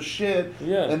all this other shit.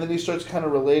 Yeah. And then he starts kind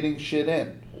of relating shit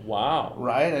in. Wow.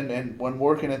 Right? And when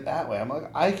working it that way, I'm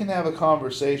like, I can have a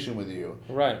conversation with you.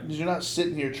 Right. Because you're not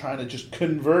sitting here trying to just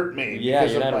convert me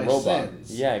because of my robot.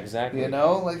 sins. Yeah, exactly. You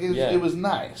know? Like, it was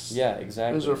nice. Yeah,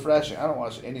 exactly. It was refreshing. I don't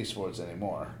watch any sports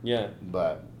anymore. Yeah.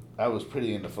 But I was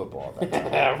pretty into football at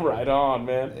that time. Right on,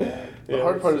 man. Yeah. The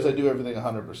hard part is I do everything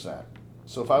 100%.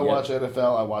 So if I watch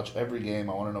NFL, I watch every game.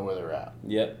 I want to know where they're at.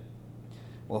 Yep.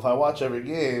 Well, if I watch every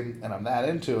game and I'm that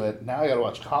into it, now I got to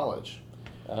watch college.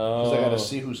 Because I got to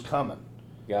see who's coming.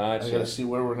 Gotcha. I got to see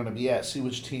where we're going to be at, see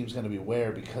which team's going to be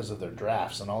where because of their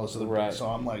drafts and all this other. So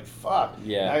I'm like, fuck.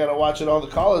 Yeah. Now I got to watch it all the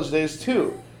college days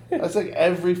too. That's like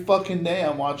every fucking day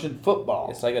I'm watching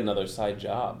football. It's like another side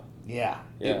job. Yeah.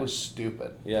 It was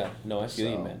stupid. Yeah. No, I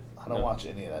feel you, man. I don't watch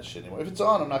any of that shit anymore. If it's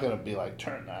on, I'm not going to be like,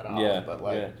 turn that off. Yeah. But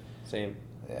like, Same.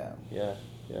 Yeah. Yeah.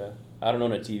 Yeah. I don't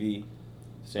own a TV.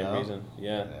 Same reason.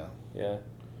 Yeah.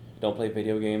 Don't play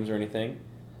video games or anything.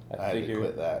 I had to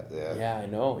quit that. Yeah. Yeah, I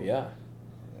know. Yeah.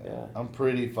 I'm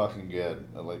pretty fucking good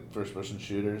at like first person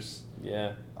shooters.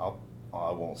 Yeah.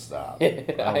 I won't stop.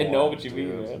 I know what you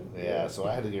mean, man. Yeah, so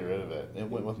I had to get rid of it. It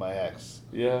went with my ex.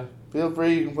 Yeah. Feel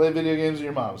free, you can play video games at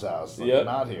your mom's house. Like,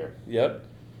 not here. Yep.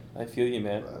 I feel you,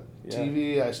 man.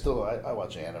 TV, I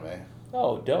watch anime.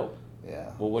 Oh, dope.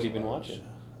 Yeah. Well, what have you been watching?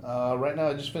 Right now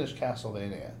I just finished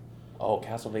Castlevania. Oh,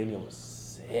 Castlevania was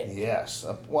sick. Yes.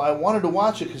 Well, I wanted to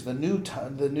watch it because the new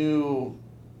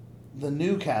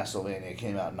Castlevania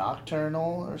came out,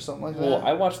 Nocturnal or something like that. Well,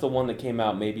 I watched the one that came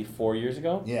out maybe 4 years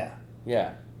ago. Yeah.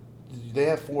 Yeah. They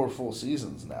have 4 full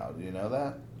seasons now. Do you know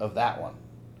that? Of that one.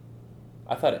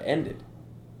 I thought it ended.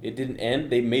 It didn't end?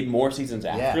 They made more seasons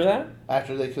after that?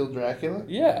 After they killed Dracula?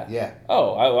 Yeah. Yeah.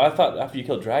 Oh, I thought after you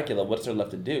killed Dracula, what's there left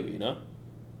to do, you know?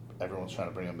 Everyone's trying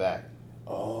to bring him back.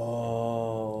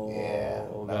 Oh. Yeah.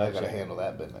 Now I got to handle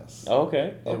that business.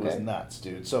 Okay. It was nuts,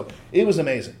 dude. So it was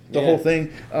amazing. The whole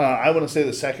thing. I want to say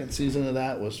the second season of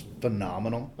that was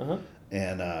phenomenal. Uh-huh.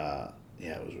 And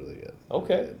it was really good.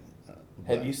 Okay. Really good.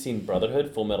 Have you seen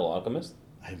Brotherhood, Full Metal Alchemist?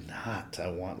 I'm not. I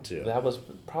want to. That was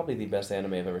probably the best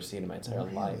anime I've ever seen in my entire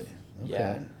life. Okay.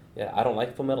 Yeah. Yeah, I don't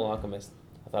like Full Metal Alchemist.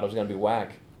 I thought it was going to be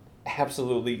whack.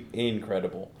 Absolutely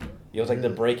incredible. It was like the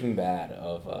Breaking Bad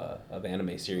of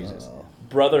anime series. Oh.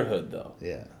 Brotherhood, though.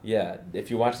 Yeah. Yeah. If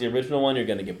you watch the original one, you're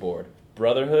going to get bored.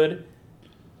 Brotherhood,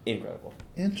 incredible.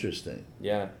 Interesting.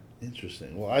 Yeah.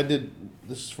 Interesting. Well, I did.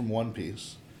 This is from One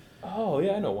Piece. Oh,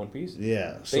 yeah, I know One Piece.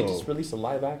 Yeah. They just released a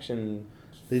live action.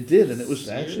 They did, and it was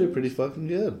actually pretty fucking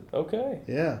good. Okay.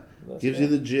 Yeah. Gives you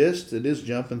the gist. It is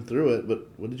jumping through it, but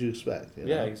what did you expect? You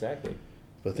know? Yeah, exactly.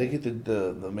 But they get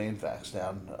the main facts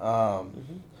down.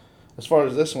 As far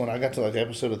as this one, I got to like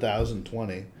episode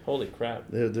 1020. Holy crap.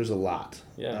 There's a lot.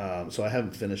 Yeah. So I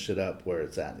haven't finished it up where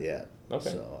it's at yet. Okay.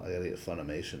 So I got to get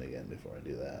Funimation again before I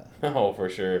do that. Oh, for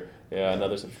sure. Yeah,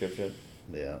 another subscription.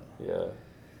 Yeah. Yeah.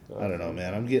 I don't know,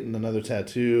 man. I'm getting another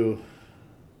tattoo.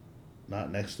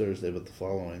 Not next Thursday, but the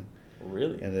following.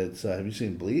 Really? And it's, have you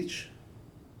seen Bleach?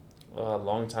 A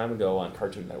long time ago on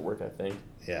Cartoon Network, I think.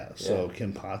 Yeah, so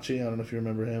Kenpachi, I don't know if you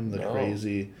remember him, No.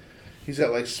 crazy. He's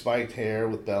got like spiked hair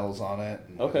with bells on it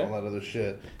and all that other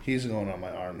shit. He's going on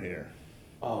my arm here.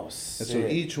 Oh, sick. And so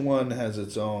each one has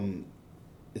its own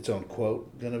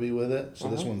quote going to be with it. So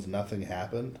this one's nothing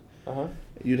happened. Uh-huh.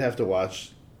 You'd have to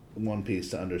watch One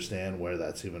Piece to understand where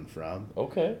that's even from.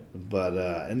 Okay. But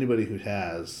anybody who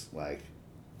has, like,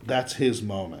 that's his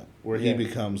moment where he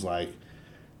becomes like,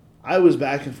 I was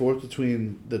back and forth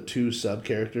between the two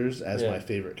sub-characters as my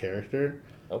favorite character.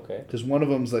 Okay. Because one of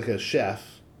them's like a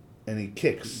chef, and he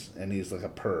kicks, and he's like a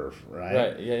perv, right?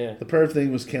 Right, yeah. The perv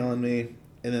thing was killing me.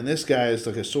 And then this guy is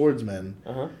like a swordsman,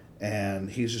 Uh-huh. and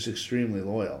he's just extremely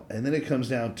loyal. And then it comes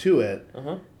down to it,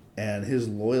 Uh-huh. and his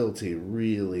loyalty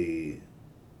really,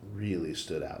 really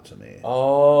stood out to me.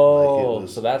 Oh,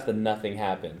 so that's the nothing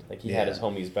happened. Like, he had his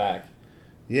homies back.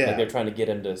 Yeah. Like, they're trying to get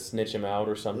him to snitch him out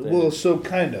or something. Well, so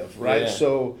kind of, right? Yeah.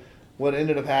 So what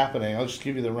ended up happening, I'll just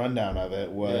give you the rundown of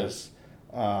it, was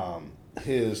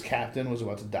his captain was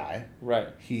about to die. Right.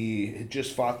 He had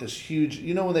just fought this huge,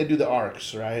 you know when they do the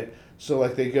arcs, right? So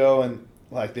like they go and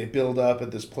like they build up at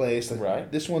this place. Like,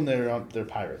 right. This one they're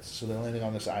pirates, so they're landing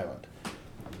on this island.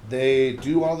 They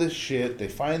do all this shit, they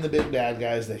find the big bad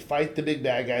guys, they fight the big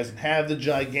bad guys and have the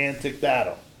gigantic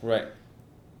battle. Right.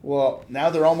 Well, now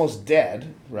they're almost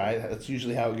dead, right? That's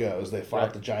usually how it goes. They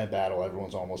fought the giant battle,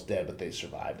 everyone's almost dead, but they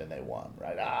survived and they won,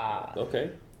 right? Okay.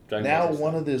 Now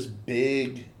one of this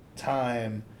big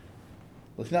time,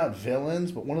 like not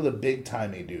villains, but one of the big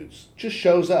timey dudes just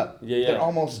shows up. Yeah. They're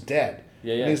almost dead.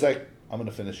 Yeah. And he's like, I'm going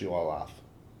to finish you all off.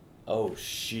 Oh,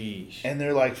 sheesh. And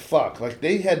they're like, fuck. Like,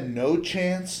 they had no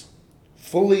chance,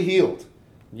 fully healed,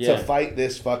 to fight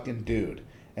this fucking dude.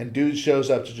 And dude shows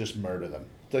up to just murder them.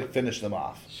 To like, finish them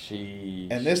off. Sheesh.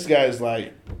 And this guy's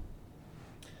like,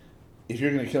 if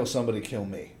you're going to kill somebody, kill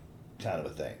me. Kind of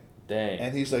a thing. Dang.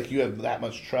 And he's like, you have that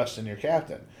much trust in your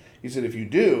captain. He said, if you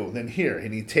do, then here.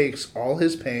 And he takes all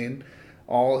his pain,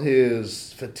 all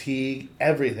his fatigue,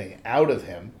 everything out of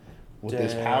him with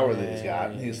this power that he's got.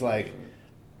 And he's like,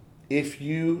 if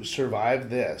you survive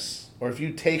this, or if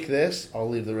you take this, I'll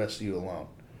leave the rest of you alone.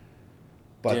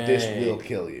 But this will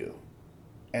kill you.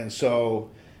 And so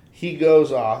he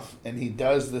goes off and he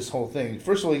does this whole thing.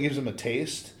 First of all, he gives him a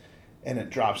taste, and it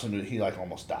drops him. He like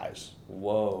almost dies.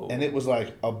 Whoa! And it was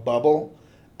like a bubble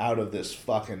out of this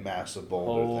fucking massive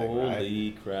boulder thing, right?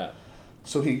 Holy crap!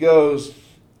 So he goes.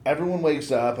 Everyone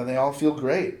wakes up and they all feel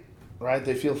great, right?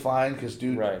 They feel fine because,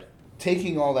 dude,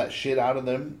 taking all that shit out of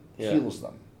them heals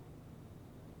them.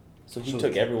 So he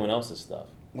took everyone else's stuff.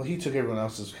 Well, he took everyone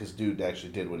else's because dude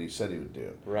actually did what he said he would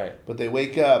do. Right. But they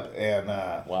wake up and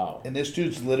wow. And this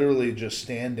dude's literally just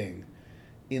standing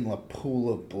in a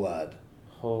pool of blood,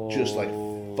 just like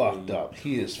fucked up.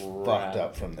 He is fucked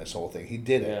up from this whole thing. He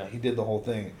did it. Yeah. He did the whole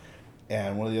thing.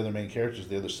 And one of the other main characters,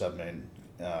 the other submain,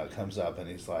 comes up and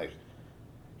he's like,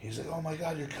 oh my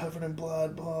God, you're covered in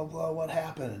blood, blah, blah, what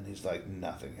happened? And he's like,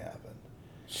 nothing happened.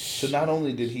 So not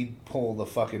only did he pull the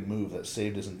fucking move that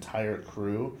saved his entire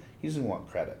crew, he doesn't want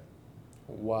credit.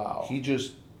 Wow. He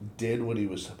just did what he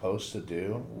was supposed to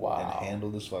do and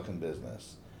handled his fucking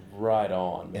business. Right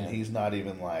on, man. And he's not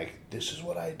even like, this is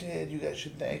what I did, you guys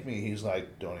should thank me. He's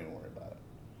like, don't even worry about it.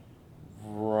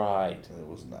 Right. And it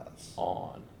was nuts.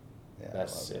 On. Yeah,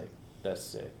 that's sick. That's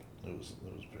sick. It was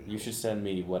pretty You should send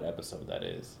me what episode that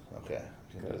is. Okay.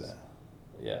 I can do that.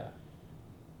 Yeah.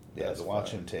 Yeah, to watch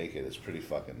him take it is pretty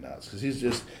fucking nuts. Because he's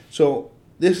just... So,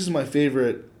 this is my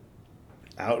favorite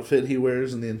outfit he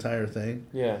wears in the entire thing.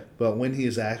 Yeah. But when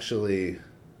he's actually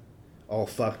all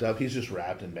fucked up, he's just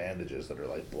wrapped in bandages that are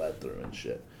like bled through and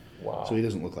shit. Wow. So he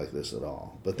doesn't look like this at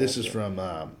all. But this is from...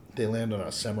 they land on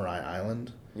a samurai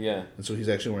island. Yeah. And so he's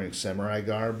actually wearing samurai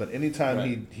garb. But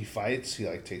anytime he fights, he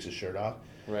like takes his shirt off.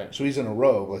 Right. So he's in a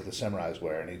robe like the samurais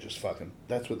wear, and he just fucking...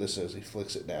 That's what this is. He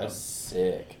flicks it down. That's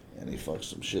sick. And he fucks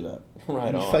some shit up.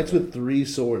 Right and he fights with 3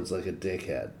 swords like a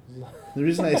dickhead. The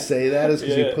reason I say that is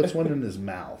because he puts one in his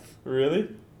mouth. Really?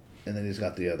 And then he's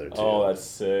got the other 2. Oh, that's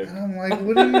sick. And I'm like,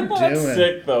 what are you doing? That's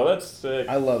sick, though. That's sick.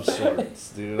 I love swords,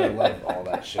 dude. I love all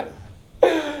that shit.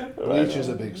 Bleach is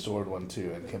a big sword one,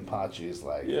 too. And Kenpachi is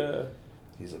like... Yeah.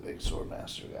 He's a big sword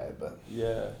master guy, but...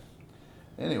 Yeah.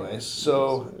 Anyways,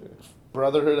 so...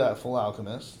 Brotherhood at Full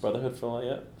Alchemist. Brotherhood, Full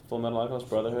Metal Alchemist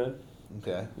Brotherhood.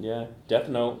 Okay. Yeah. Death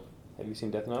Note. Have you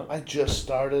seen Death Note? I just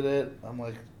started it. I'm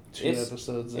like 2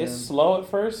 episodes in. It's slow at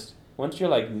first. Once you're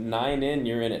like 9 in,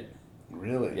 you're in it.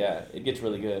 Really? Yeah. It gets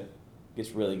really good.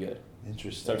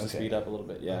 Interesting. Starts to speed up a little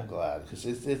bit. Yeah. I'm glad because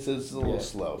it's a little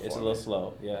slow. It's a little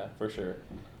slow. Yeah, for sure.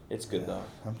 It's good though.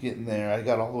 I'm getting there. I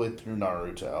got all the way through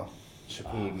Naruto,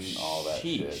 Shippuden, all that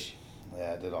shit.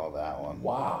 Yeah, I did all that one.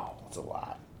 Wow. It's a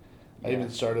lot. I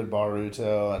even started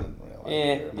Boruto. I didn't really like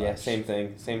it very much. Yeah,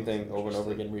 same thing, over and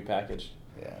over again, repackaged.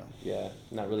 Yeah. Yeah,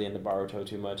 not really into Boruto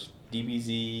too much.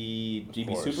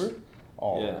 GB Super?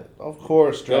 All of it. Of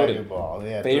course, Dragon Ball.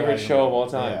 Yeah, favorite show of all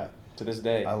time to this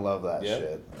day. I love that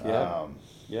shit.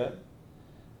 Yeah.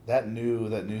 That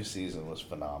new season was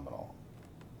phenomenal.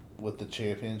 With the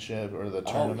championship or the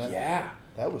tournament. Oh, yeah.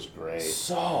 That was great.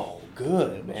 So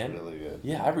good, man. It was really good.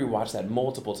 Yeah, I rewatched that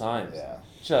multiple times. Yeah.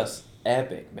 Just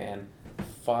epic, man.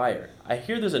 Fire. I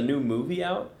hear there's a new movie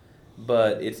out,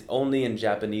 but it's only in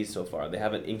Japanese so far. They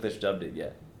haven't English dubbed it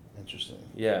yet. Interesting.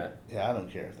 Yeah. Yeah, I don't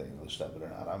care if they English dub it or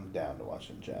not. I'm down to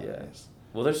watch it in Japanese.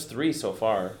 Yeah. Well, there's 3 so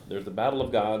far. There's the Battle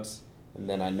of Gods, and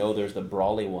then I know there's the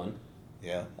Brawly one.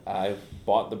 Yeah. I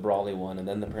bought the Brawly one, and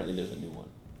then apparently there's a new one.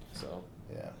 So.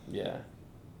 Yeah. Yeah.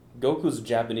 Goku's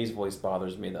Japanese voice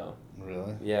bothers me though.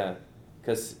 Really? Yeah,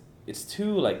 because it's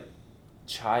too like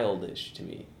childish to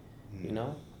me. You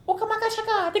know?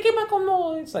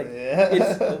 It's like,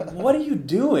 what are you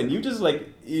doing? You just like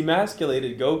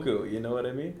emasculated Goku. You know what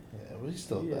I mean? Yeah, but he's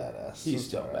still badass. He's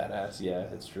still badass. Yeah,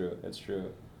 it's true.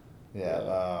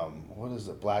 Yeah. What is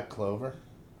it? Black Clover.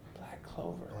 Black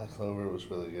Clover. Black Clover was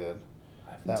really good.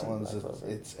 That one's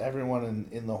it's everyone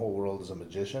in the whole world is a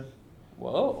magician.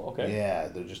 Whoa, okay. Yeah,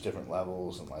 they're just different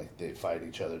levels, and like they fight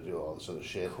each other, do all this other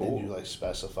shit. Cool. And you like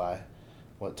specify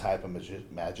what type of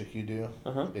magic you do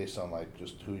based on like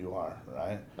just who you are,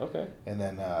 right? Okay. And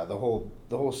then the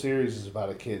whole series is about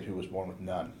a kid who was born with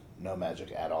no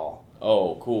magic at all.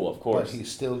 Oh, cool! Of course. But he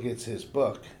still gets his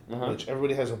book, which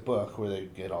everybody has a book where they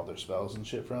get all their spells and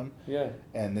shit from. Yeah.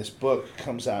 And this book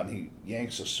comes out, and he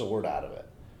yanks a sword out of it.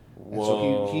 Whoa. And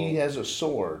so he has a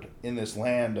sword in this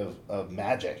land of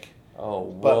magic. Oh,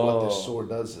 whoa. But what this sword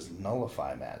does is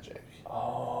nullify magic.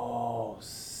 Oh,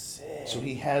 sick. So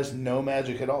he has no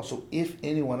magic at all. So if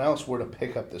anyone else were to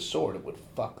pick up this sword, it would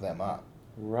fuck them up.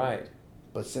 Right.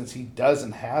 But since he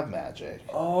doesn't have magic...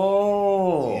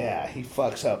 Oh! Yeah, he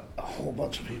fucks up a whole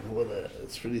bunch of people with it.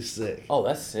 It's pretty sick. Oh,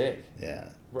 that's sick. Yeah.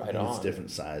 Right on. It's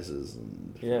different sizes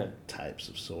and different types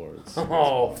of swords.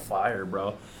 Oh, fire,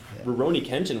 bro. Yeah. Rurouni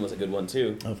Kenshin was a good one,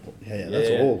 too. Yeah,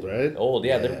 that's old, right? Old,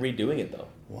 yeah. They're redoing it, though.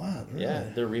 What? Really? Yeah,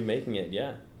 they're remaking it,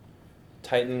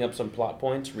 tightening up some plot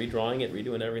points, redrawing it,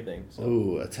 redoing everything. So.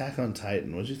 Ooh, Attack on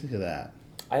Titan. What did you think of that?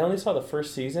 I only saw the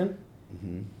first season.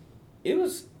 Mm-hmm. It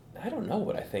was... I don't know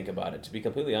what I think about it, to be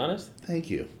completely honest. Thank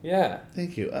you. Yeah.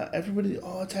 Thank you. Everybody,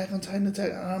 Attack on Titan, Attack...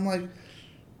 And I'm like...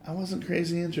 I wasn't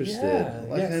crazy interested.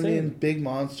 I mean, big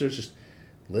monsters just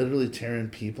literally tearing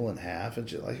people in half and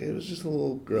shit. Like, it was just a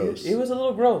little gross. It was a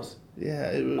little gross.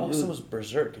 Yeah. It was, so was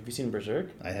Berserk. Have you seen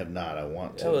Berserk? I have not. I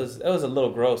want to. That was a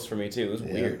little gross for me, too. It was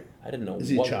weird. I didn't know. Is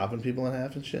he chopping people in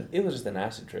half and shit? It was just an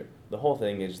acid trip. The whole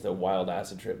thing is just a wild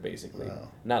acid trip, basically. Wow.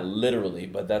 Not literally,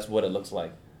 but that's what it looks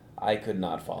like. I could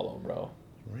not follow, bro.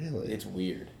 Really? It's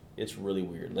weird. It's really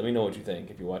weird. Let me know what you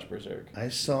think if you watch Berserk. I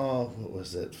saw, what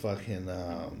was it? Fucking,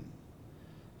 the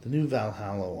new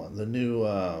Valhalla one. The new,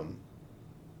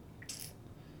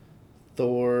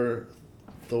 Thor's...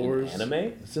 An anime?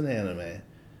 It's an anime.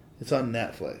 It's on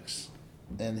Netflix.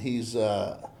 And he's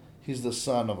the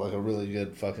son of, like, a really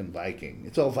good fucking Viking.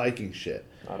 It's all Viking shit.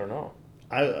 I don't know.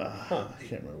 I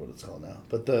can't remember what it's called now.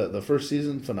 But the first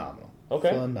season, phenomenal. Okay.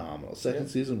 Phenomenal. Second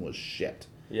season was shit.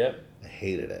 Yep. I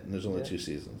hated it. And there's only 2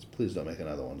 seasons. Please don't make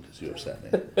another one because you upset me.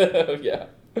 Yeah.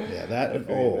 Yeah, that...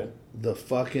 the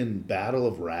fucking Battle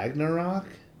of Ragnarok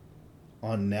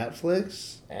on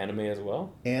Netflix. Anime as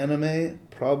well? Anime.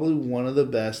 Probably one of the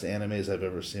best animes I've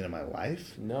ever seen in my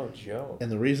life. No joke.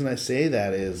 And the reason I say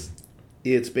that is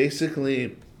it's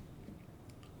basically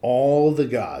all the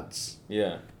gods.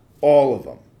 Yeah. All of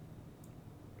them.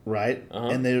 Right? Uh-huh.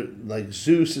 And they're like,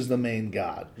 Zeus is the main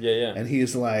god. Yeah. And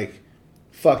he's like,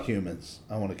 fuck humans.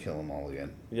 I want to kill them all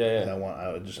again. Yeah.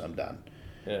 I'm done.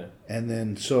 Yeah. And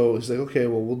then, so he's like, okay,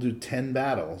 well, we'll do 10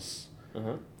 battles.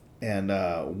 Uh-huh. And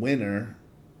the winner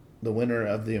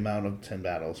of the amount of 10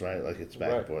 battles, right? Like, it's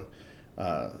back and forth,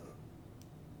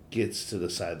 gets to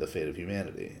decide the fate of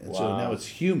humanity. And so now it's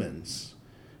humans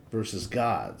versus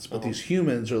gods. But these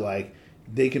humans are like,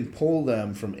 they can pull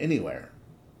them from anywhere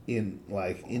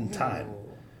in time.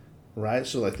 Right?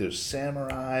 So, like, there's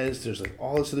samurais, there's, like,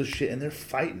 all this other shit, and they're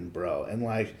fighting, bro. And,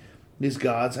 like, these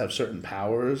gods have certain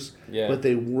powers, but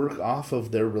they work off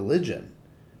of their religion.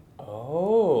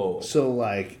 Oh. So,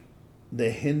 like, the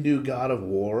Hindu god of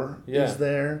war is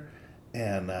there,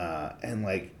 and,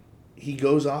 like, he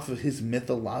goes off of his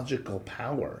mythological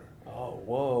power. Oh,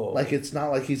 whoa. Like, it's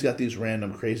not like he's got these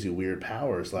random, crazy, weird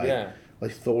powers.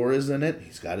 Like Thor is in it.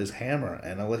 He's got his hammer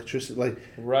and electricity. Like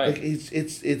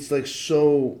it's like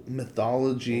so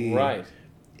mythology. Right.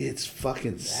 It's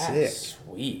fucking That's sick.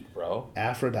 Sweet, bro.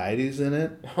 Aphrodite's in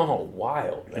it. Oh,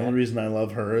 wild, man. The only reason I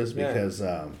love her is because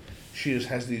she just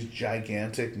has these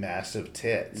gigantic, massive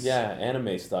tits. Yeah,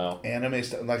 anime style.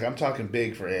 Like, I'm talking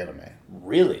big for anime.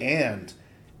 Really? And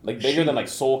like bigger than like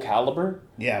Soul Calibur?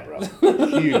 Yeah, bro.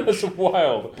 Huge. That's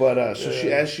wild. But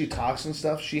as she talks and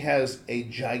stuff, she has a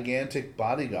gigantic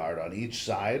bodyguard on each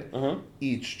side,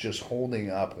 each just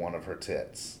holding up one of her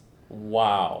tits.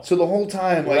 Wow. So the whole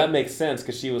time, that makes sense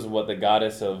because she was the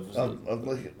goddess of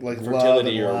like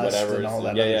fertility love and or whatever and all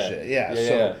that other shit.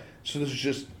 Yeah. So there's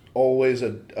just always a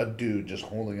dude just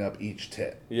holding up each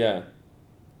tit. Yeah.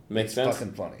 Makes sense.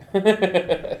 Fucking funny.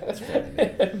 It's funny,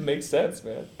 man. Makes sense,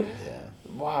 man. Yeah.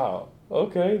 Wow.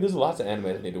 Okay. There's lots of anime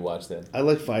I need to watch then. I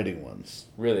like fighting ones.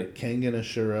 Really? Kengan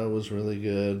Ashura was really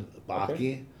good. Baki.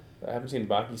 Okay. I haven't seen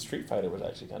Baki. Street Fighter was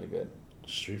actually kind of good.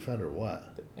 Street Fighter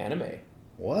what? The anime.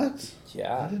 What?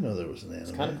 Yeah. I didn't know there was an anime.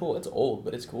 It's kind of cool. It's old,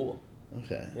 but it's cool.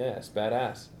 Okay. Yeah, it's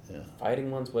badass. Yeah. Fighting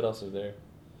ones. What else is there?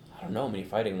 I don't know many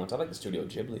fighting ones. I like the Studio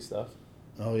Ghibli stuff.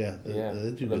 Oh yeah. They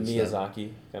do the good Miyazaki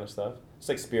stuff. Kind of stuff. It's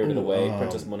like Spirited Away,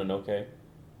 Princess Mononoke.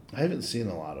 I haven't seen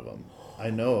a lot of them. I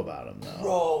know about them though.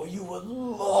 Bro, you would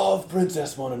love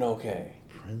Princess Mononoke.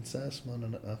 Princess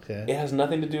Mononoke. Okay. It has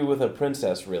nothing to do with a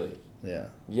princess, really. Yeah.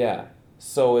 Yeah.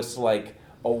 So it's like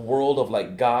a world of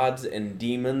like gods and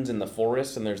demons in the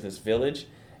forest, and there's this village,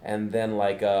 and then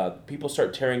like people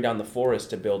start tearing down the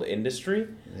forest to build industry,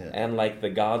 and like the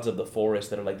gods of the forest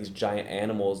that are like these giant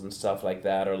animals and stuff like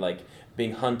that are like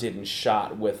being hunted and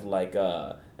shot with like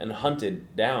and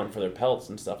hunted down for their pelts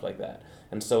and stuff like that.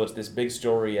 And so it's this big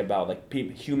story about like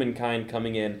humankind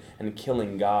coming in and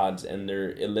killing gods, and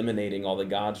they're eliminating all the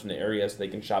gods from the area so they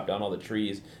can chop down all the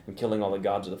trees and killing all the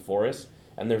gods of the forest.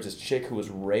 And there's this chick who was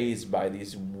raised by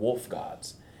these wolf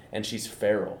gods, and she's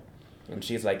feral. And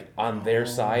she's like on their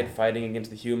side fighting against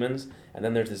the humans, and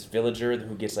then there's this villager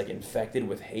who gets like infected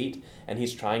with hate, and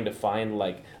he's trying to find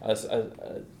like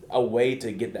a way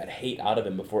to get that hate out of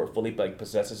him before it fully like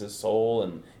possesses his soul,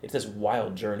 and it's this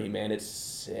wild journey, man. It's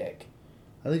sick.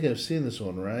 I think I've seen this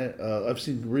one, right? I've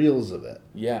seen reels of it.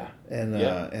 Yeah.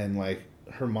 And like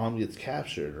her mom gets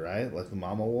captured, right? Like the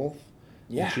mama wolf.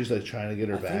 Yeah. And she's like trying to get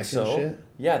her back so. and shit.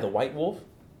 Yeah, the white wolf.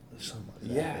 Something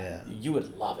like that. Yeah. You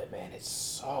would love it, man. It's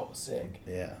so sick.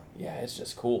 Yeah. Yeah, it's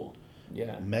just cool.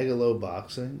 Yeah.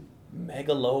 Megaloboxing.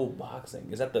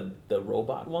 Megaloboxing. Is that the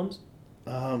robot ones?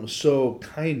 So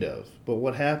kind of. But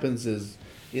what happens is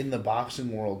in the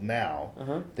boxing world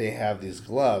now, they have these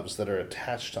gloves that are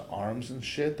attached to arms and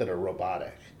shit that are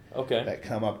robotic. Okay. That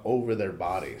come up over their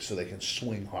body so they can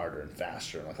swing harder and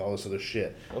faster and like all this other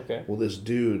shit. Okay. Well, this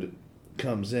dude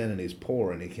comes in and he's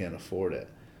poor and he can't afford it.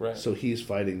 Right. So he's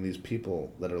fighting these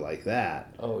people that are like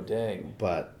that. Oh, dang.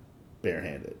 But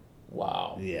barehanded.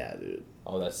 Wow. Yeah, dude.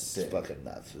 Oh, that's sick. It's fucking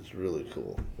nuts. It's really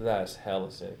cool. That's hella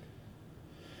sick.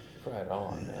 Right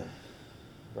on, man.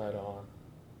 Right on.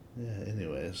 Yeah,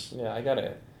 anyways. Yeah,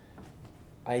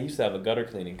 I used to have a gutter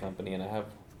cleaning company, and I have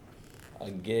a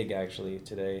gig actually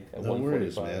today at 1:45. No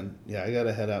worries, man. Yeah, I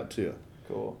gotta head out too.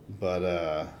 Cool.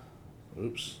 But,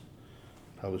 oops.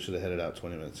 Probably should have headed out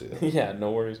 20 minutes ago. Yeah,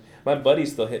 no worries. My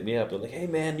buddies still hit me up. They're like, hey,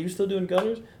 man, you still doing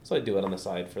gutters? So I do it on the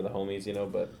side for the homies,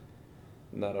 but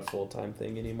not a full-time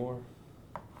thing anymore.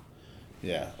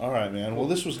 Yeah. All right, man. Well,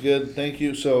 this was good. Thank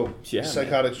you. So,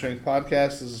 Psychotic Strength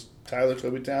Podcast is Tyler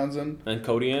Toby Townsend. And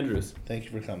Cody Andrews. Thank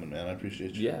you for coming, man. I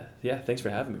appreciate you. Yeah. Thanks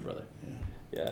for having me, brother. Yeah.